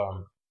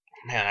 So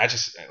man, I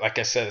just, like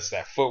I said, it's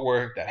that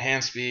footwork, that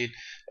hand speed,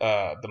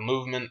 the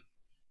movement.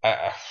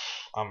 I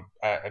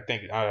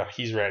think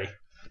he's ready.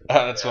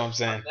 That's what I'm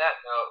saying. On that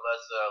note,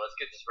 let's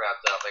get this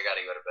wrapped up. I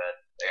gotta go to bed.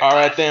 All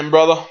right then,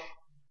 brother.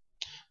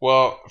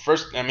 Well,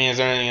 first, is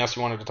there anything else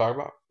you wanted to talk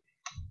about?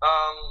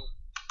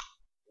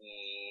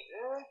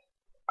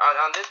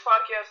 On this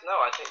podcast, no.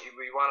 I think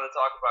we wanted to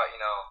talk about,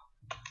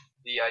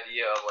 the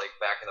idea of like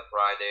back in the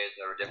Pride days,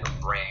 there were different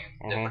brands,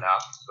 different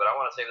outfits. But I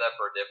want to save that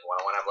for a different one.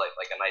 I want to have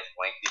like a nice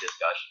lengthy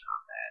discussion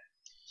on that.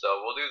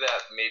 So we'll do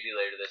that maybe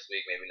later this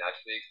week, maybe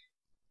next week.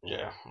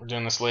 Yeah, we're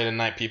doing this late at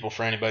night, people.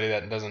 For anybody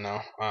that doesn't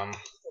know,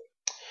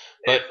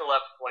 but it's 11:24.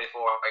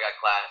 I got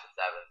class at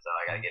 7, so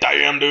I gotta get.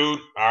 Damn, dude.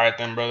 All right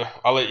then, brother.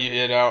 I'll let you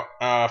get out.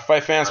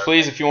 Fight fans,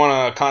 please, if you want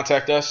to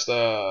contact us,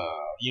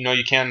 you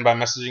can by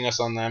messaging us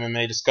on the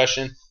MMA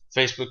discussion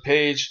Facebook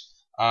page.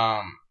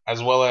 As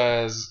well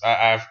as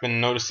I've been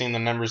noticing the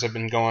numbers have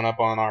been going up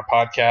on our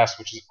podcast,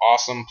 which is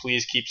awesome.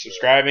 Please keep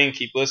subscribing,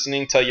 keep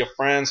listening, tell your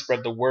friends,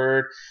 spread the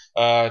word.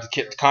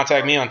 To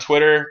contact me on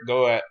Twitter,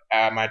 go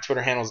at my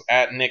Twitter handle is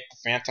at Nick the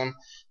Phantom.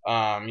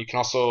 You can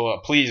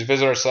also please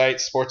visit our site,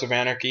 Sports of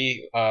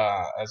Anarchy,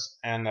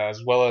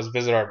 as well as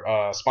visit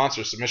our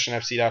sponsors,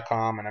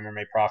 SubmissionFC.com and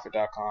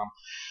MMAProfit.com.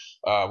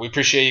 We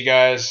appreciate you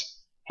guys.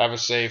 Have a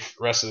safe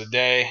rest of the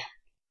day.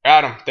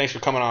 Adam, thanks for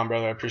coming on,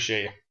 brother. I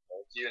appreciate you.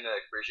 Thank you,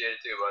 Nick. Appreciate it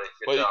too,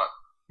 buddy. Good talk.